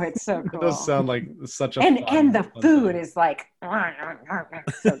fantastic. Oh, it's so cool. It does sound like such a and the food is like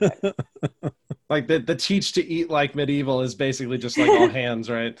so good. Like the teach to eat like medieval is basically just like all hands,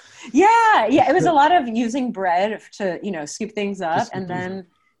 right? Yeah, it was a lot of using bread to, you know, scoop things up, and then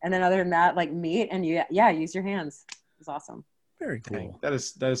other than that, like meat, and use your hands. It's awesome. Very cool. That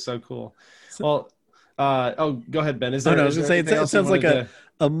is so cool. Well, go ahead, Ben. I was gonna say it sounds like a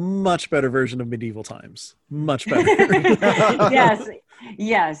much better version of medieval times. Much better.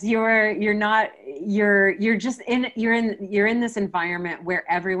 Yes. You're just in this environment where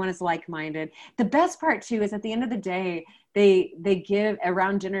everyone is like-minded. The best part too is at the end of the day, they give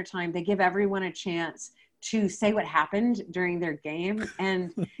around dinner time, they give everyone a chance to say what happened during their game.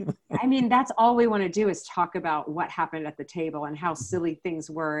 And I mean, that's all we want to do is talk about what happened at the table and how silly things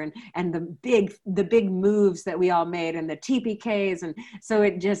were, and the big moves that we all made, and the TPKs. And so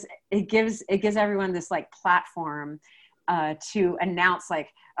it gives everyone this like platform to announce like,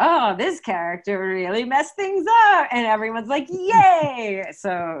 oh, this character really messed things up, and everyone's like, yay.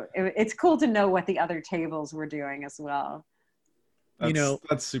 So it's cool to know what the other tables were doing as well.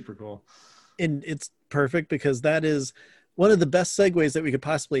 That's super cool. And it's perfect because that is one of the best segues that we could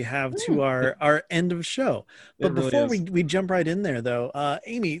possibly have to our end of show. But before we jump right in there though,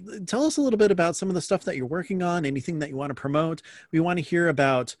 Amy, tell us a little bit about some of the stuff that you're working on, anything that you want to promote. We want to hear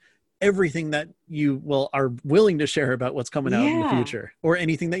about everything that you are willing to share about what's coming out in the future, or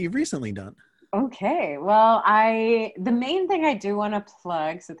anything that you've recently done. Okay, well, the main thing I do want to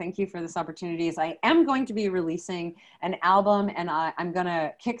plug, so thank you for this opportunity, is I am going to be releasing an album, and I'm going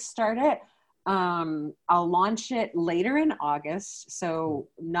to kickstart it. I'll launch it later in August, so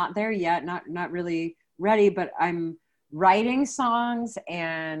not there yet, not really ready, but I'm writing songs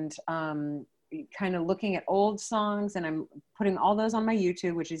and kind of looking at old songs, and I'm putting all those on my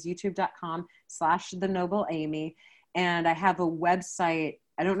YouTube, which is youtube.com/thenobleamy. And I have a website.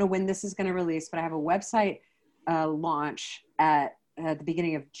 I don't know when this is going to release, but I have a website launch at the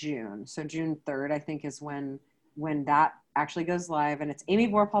beginning of June. So June 3rd, I think, is when that actually goes live, and it's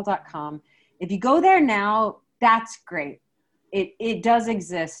amyvorpahl.com. If you go there now, that's great. It does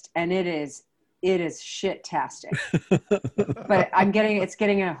exist, and it is shit-tastic. But it's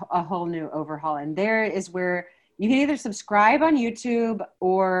getting a whole new overhaul, and there is where you can either subscribe on YouTube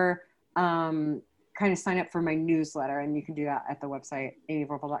or kind of sign up for my newsletter, and you can do that at the website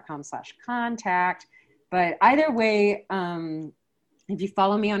amyvorpahl.com/contact. But either way, if you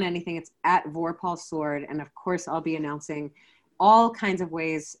follow me on anything, it's at Vorpahl Sword, and of course I'll be announcing all kinds of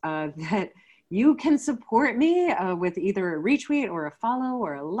ways that you can support me with either a retweet or a follow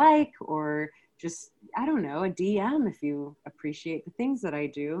or a like, or just, I don't know, a DM. If you appreciate the things that I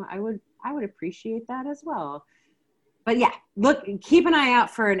do, I would appreciate that as well. But yeah, look, keep an eye out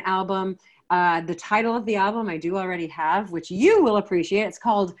for an album. The title of the album I do already have, which you will appreciate. It's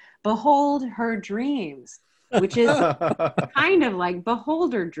called Behold Her Dreams, which is kind of like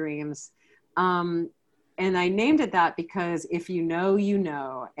Beholder Dreams. And and I named it that because if you know, you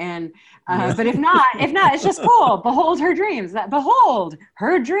know. And but if not, it's just cool. Behold her dreams. Behold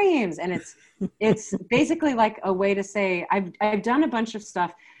her dreams. And it's basically like a way to say I've done a bunch of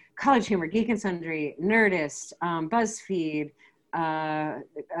stuff: College Humor, Geek and Sundry, Nerdist, BuzzFeed,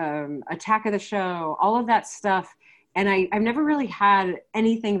 Attack of the Show, all of that stuff. And I've never really had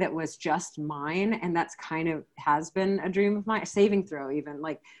anything that was just mine. And that's kind of has been a dream of mine. Saving Throw, even.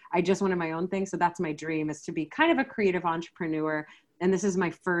 Like, I just wanted my own thing. So that's my dream, is to be kind of a creative entrepreneur. And this is my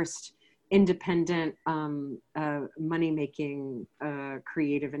first independent money-making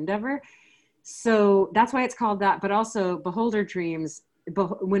creative endeavor. So that's why it's called that. But also Beholder Dreams,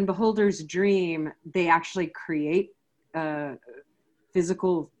 when beholders dream, they actually create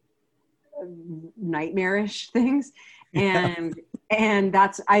physical nightmarish things. And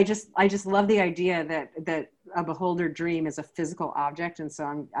that's, I just love the idea that a beholder dream is a physical object. And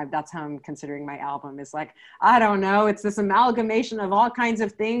so that's how I'm considering my album, is like, I don't know, it's this amalgamation of all kinds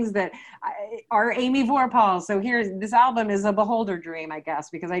of things that are Amy Vorpahl. So this album is a beholder dream, I guess,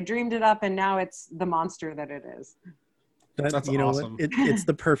 because I dreamed it up and now it's the monster that it is. That's awesome. It's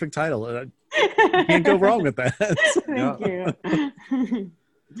the perfect title. You can't go wrong with that. Thank you.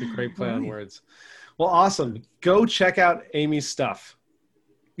 It's a great play on words. Well, awesome. Go check out Amy's stuff.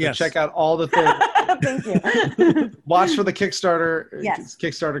 Yes. Check out all the things. Thank you. Watch for the Kickstarter. Yes.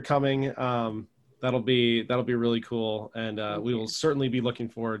 Kickstarter coming. That'll be really cool. And we will certainly be looking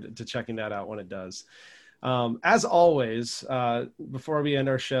forward to checking that out when it does. As always, before we end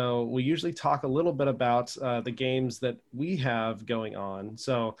our show, we usually talk a little bit about the games that we have going on.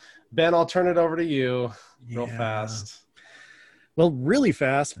 So, Ben, I'll turn it over to you real fast. Well, really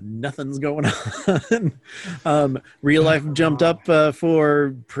fast, nothing's going on. Real life jumped up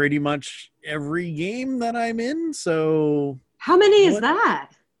for pretty much every game that I'm in. So how many is that?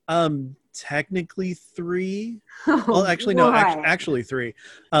 Technically 3. Oh, well, actually, no, actually 3.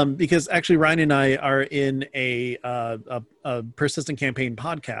 Because actually Ryan and I are in a persistent campaign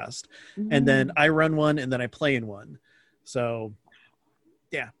podcast, and then I run one and then I play in one. So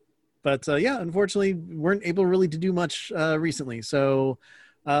yeah. But unfortunately, weren't able really to do much recently. So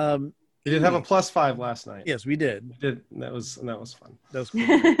you did have a +5 last night. Yes, we did. That was fun. That was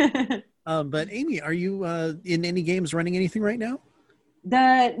cool. But Amy, are you in any games, running anything right now?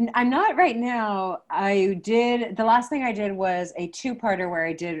 I'm not right now. The last thing I did was a 2-parter where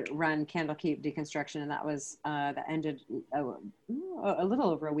I did run Candlekeep Deconstruction, and that was that ended a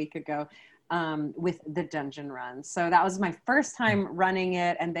little over a week ago. With the dungeon run. So that was my first time running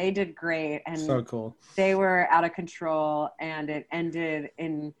it, and they did great. And so cool. They were out of control, and it ended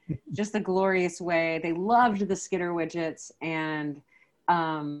in just a glorious way. They loved the skitter widgets, and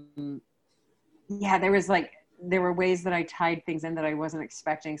there were ways that I tied things in that I wasn't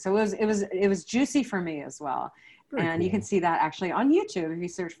expecting. So it was juicy for me as well. Very cool. You can see that actually on YouTube if you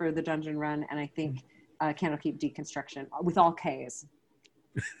search for the dungeon run, and I think Candlekeep Deconstruction with all K's.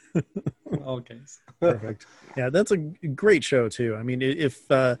 Okay. Perfect. Yeah, that's a great show too. I mean, if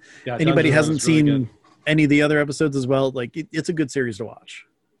anybody hasn't seen any of the other episodes as well, like it's a good series to watch.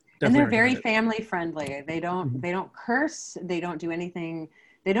 Definitely. And they're very family friendly. They don't curse. They don't do anything.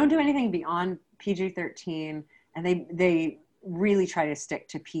 They don't do anything beyond PG-13, and they really try to stick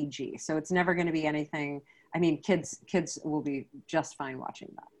to PG. So it's never going to be anything. I mean, kids will be just fine watching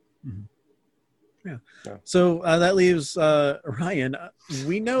that. Mm-hmm. Yeah. So that leaves Ryan.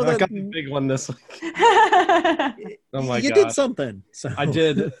 We know that I got a big one this week. Oh my god! You did something. So. I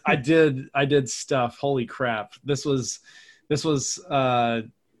did stuff. Holy crap! This was a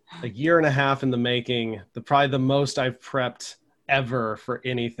year and a half in the making. Probably the most I've prepped ever for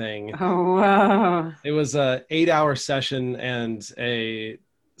anything. Oh wow! It was a 8-hour session and a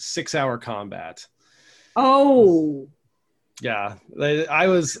 6-hour combat. Oh. Yeah, I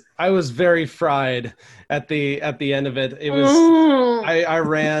was very fried at the end of it. It was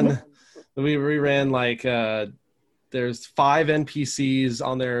we ran like there's 5 NPCs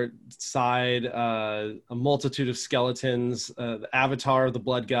on their side, a multitude of skeletons, the avatar of the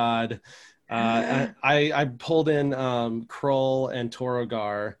blood god. I pulled in Krull and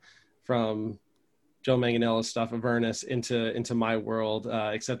Torogar from Joe Manganiello's stuff, Avernus, into my world.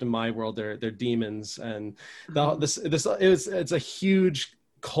 Except in my world, they're demons, and it's a huge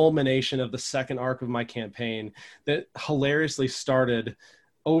culmination of the second arc of my campaign that hilariously started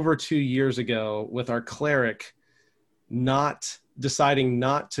over 2 years ago with our cleric deciding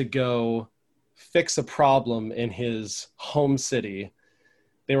not to go fix a problem in his home city.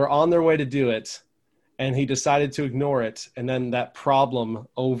 They were on their way to do it, and he decided to ignore it, and then that problem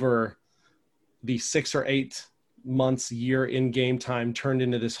over the 6 or 8 months, year in game time turned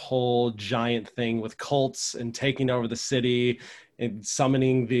into this whole giant thing with cults and taking over the city and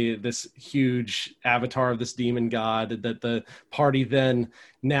summoning this huge avatar of this demon god that the party then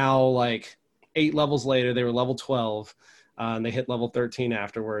now, like 8 levels later, they were level 12 and they hit level 13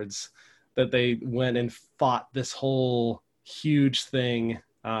 afterwards, that they went and fought this whole huge thing.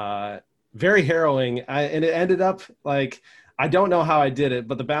 Very harrowing. And it ended up like, I don't know how I did it,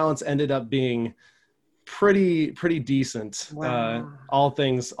 but the balance ended up being pretty decent. Wow. All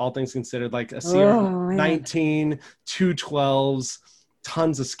things considered, like a CR 19, 2 12s,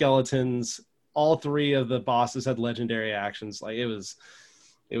 tons of skeletons. All 3 of the bosses had legendary actions. Like it was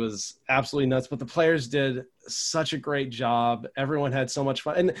absolutely nuts, but the players did such a great job. Everyone had so much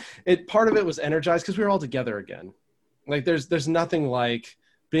fun. And part of it was energized because we were all together again. Like there's nothing like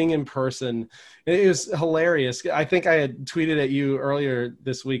being in person. It was hilarious. I think I had tweeted at you earlier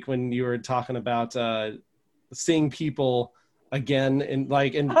this week when you were talking about seeing people again in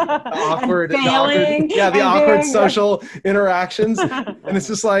awkward, awkward social interactions. And it's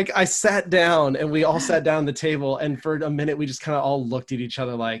just like, I sat down and we all sat down at the table, and for a minute we just kind of all looked at each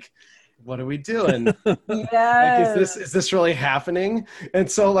other like, what are we doing? Yes. Like, is this really happening? And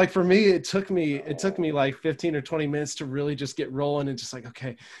so like for me, it took me like 15 or 20 minutes to really just get rolling and just like,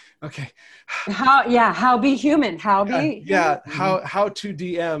 okay. How be human? How to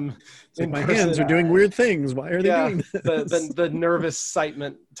DM. Like my hands are doing weird things. Why are they doing this? the nervous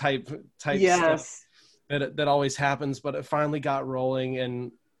excitement type yes. stuff that always happens, but it finally got rolling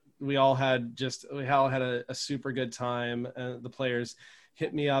and we all had a super good time. The players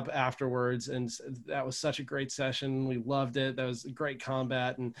hit me up afterwards, and that was such a great session. We loved it. That was great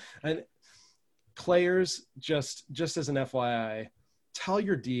combat, and players, just as an FYI, tell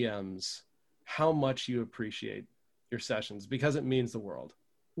your DMs how much you appreciate your sessions, because it means the world.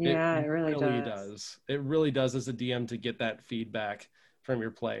 Yeah, it really does. It really does as a DM to get that feedback from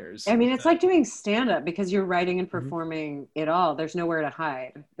your players. I mean, it's like doing stand-up because you're writing and performing it all. There's nowhere to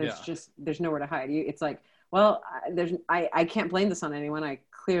hide. There's nowhere to hide. It's like, well, I can't blame this on anyone. I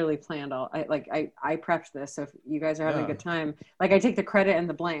clearly planned I prepped this. So if you guys are having a good time, like I take the credit and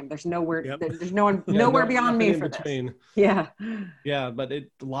the blame. There's nowhere, there's no one, nowhere beyond me for this. Yeah. Yeah. But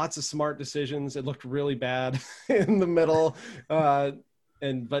lots of smart decisions. It looked really bad in the middle. But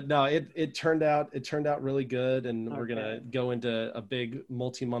no, it turned out really good. And we're going to go into a big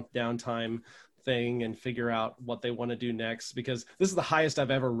multi-month downtime thing and figure out what they want to do next, because this is the highest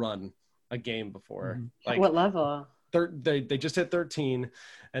I've ever run a game before. Like, what level? They just hit 13,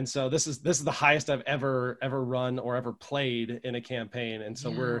 and so this is the highest I've ever run or ever played in a campaign, and so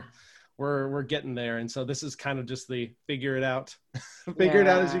we're getting there. And so this is kind of just the figure it out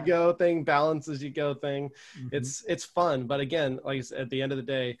as you go thing, balance as you go thing. It's fun, but again, like I said, at the end of the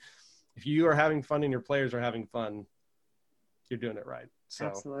day, if you are having fun and your players are having fun, you're doing it right. So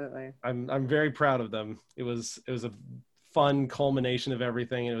absolutely, I'm very proud of them. It was a fun culmination of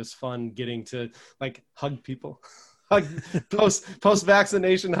everything. It was fun getting to like hug people, post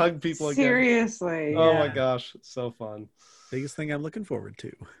vaccination, hug people again. Seriously. Oh my gosh, it's so fun. Biggest thing I'm looking forward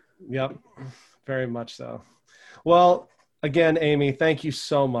to. Yep, very much so. Well, again, Amy, thank you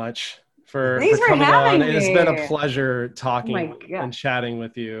so much for coming on. It has been a pleasure talking and chatting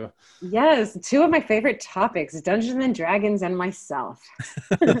with you. Yes, 2 of my favorite topics, Dungeons and Dragons and myself.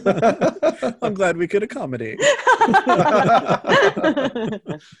 I'm glad we could accommodate.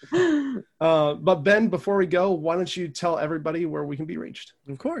 But Ben, before we go, why don't you tell everybody where we can be reached?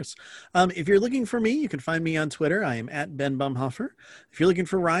 Of course. If you're looking for me, you can find me on Twitter. I am at Ben Bumhofer. If you're looking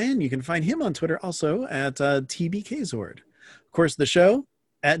for Ryan, you can find him on Twitter also at TBKZord. Of course, the show,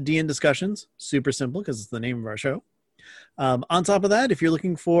 at DN Discussions, super simple because it's the name of our show. On top of that, if you're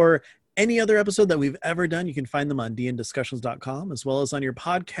looking for any other episode that we've ever done, you can find them on dndiscussions.com as well as on your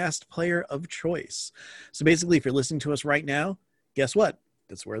podcast player of choice. So basically, if you're listening to us right now, guess what?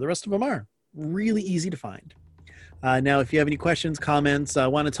 That's where the rest of them are. Really easy to find. Now, if you have any questions, comments,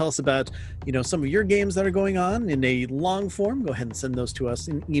 want to tell us about, some of your games that are going on in a long form, go ahead and send those to us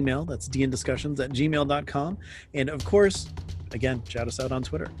in email. That's dndiscussions@gmail.com. And of course, again, shout us out on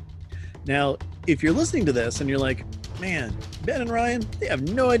Twitter. Now, if you're listening to this and you're like, man, Ben and Ryan, they have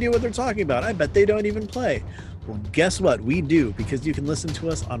no idea what they're talking about. I bet they don't even play. Well, guess what? We do, because you can listen to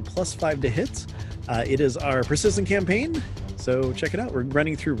us on +5 to Hit. It is our persistent campaign, so check it out. We're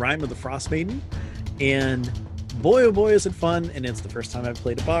running through Rime of the Frost Maiden, and boy, oh boy, is it fun. And it's the first time I've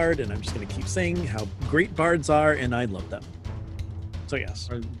played a bard, and I'm just going to keep saying how great bards are, and I love them. So yes.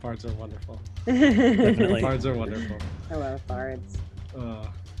 Bards are wonderful. Definitely. Bards are wonderful. I love bards.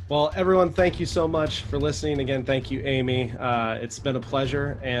 Well, everyone, thank you so much for listening. Again, thank you, Amy. It's been a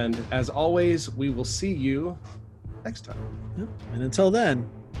pleasure. And as always, we will see you next time. Yep. And until then,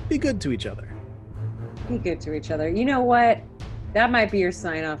 be good to each other. Be good to each other. You know what? That might be your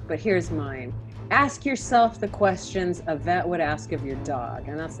sign off, but here's mine. Ask yourself the questions a vet would ask of your dog,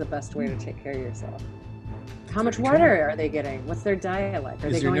 and that's the best way to take care of yourself. How much water are they getting? What's their diet like? Are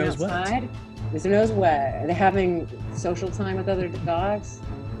they going outside? Is their nose wet? Are they having social time with other dogs?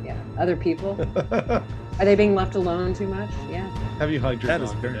 Yeah, other people? Are they being left alone too much? Yeah. Have you hugged your That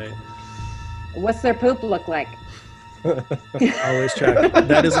is dog very today? What's their poop look like? Always check.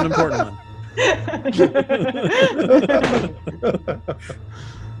 That is an important one.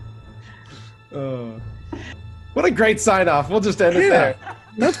 What a great sign off. We'll just end it there.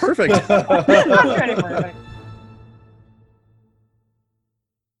 That's perfect. That's pretty perfect.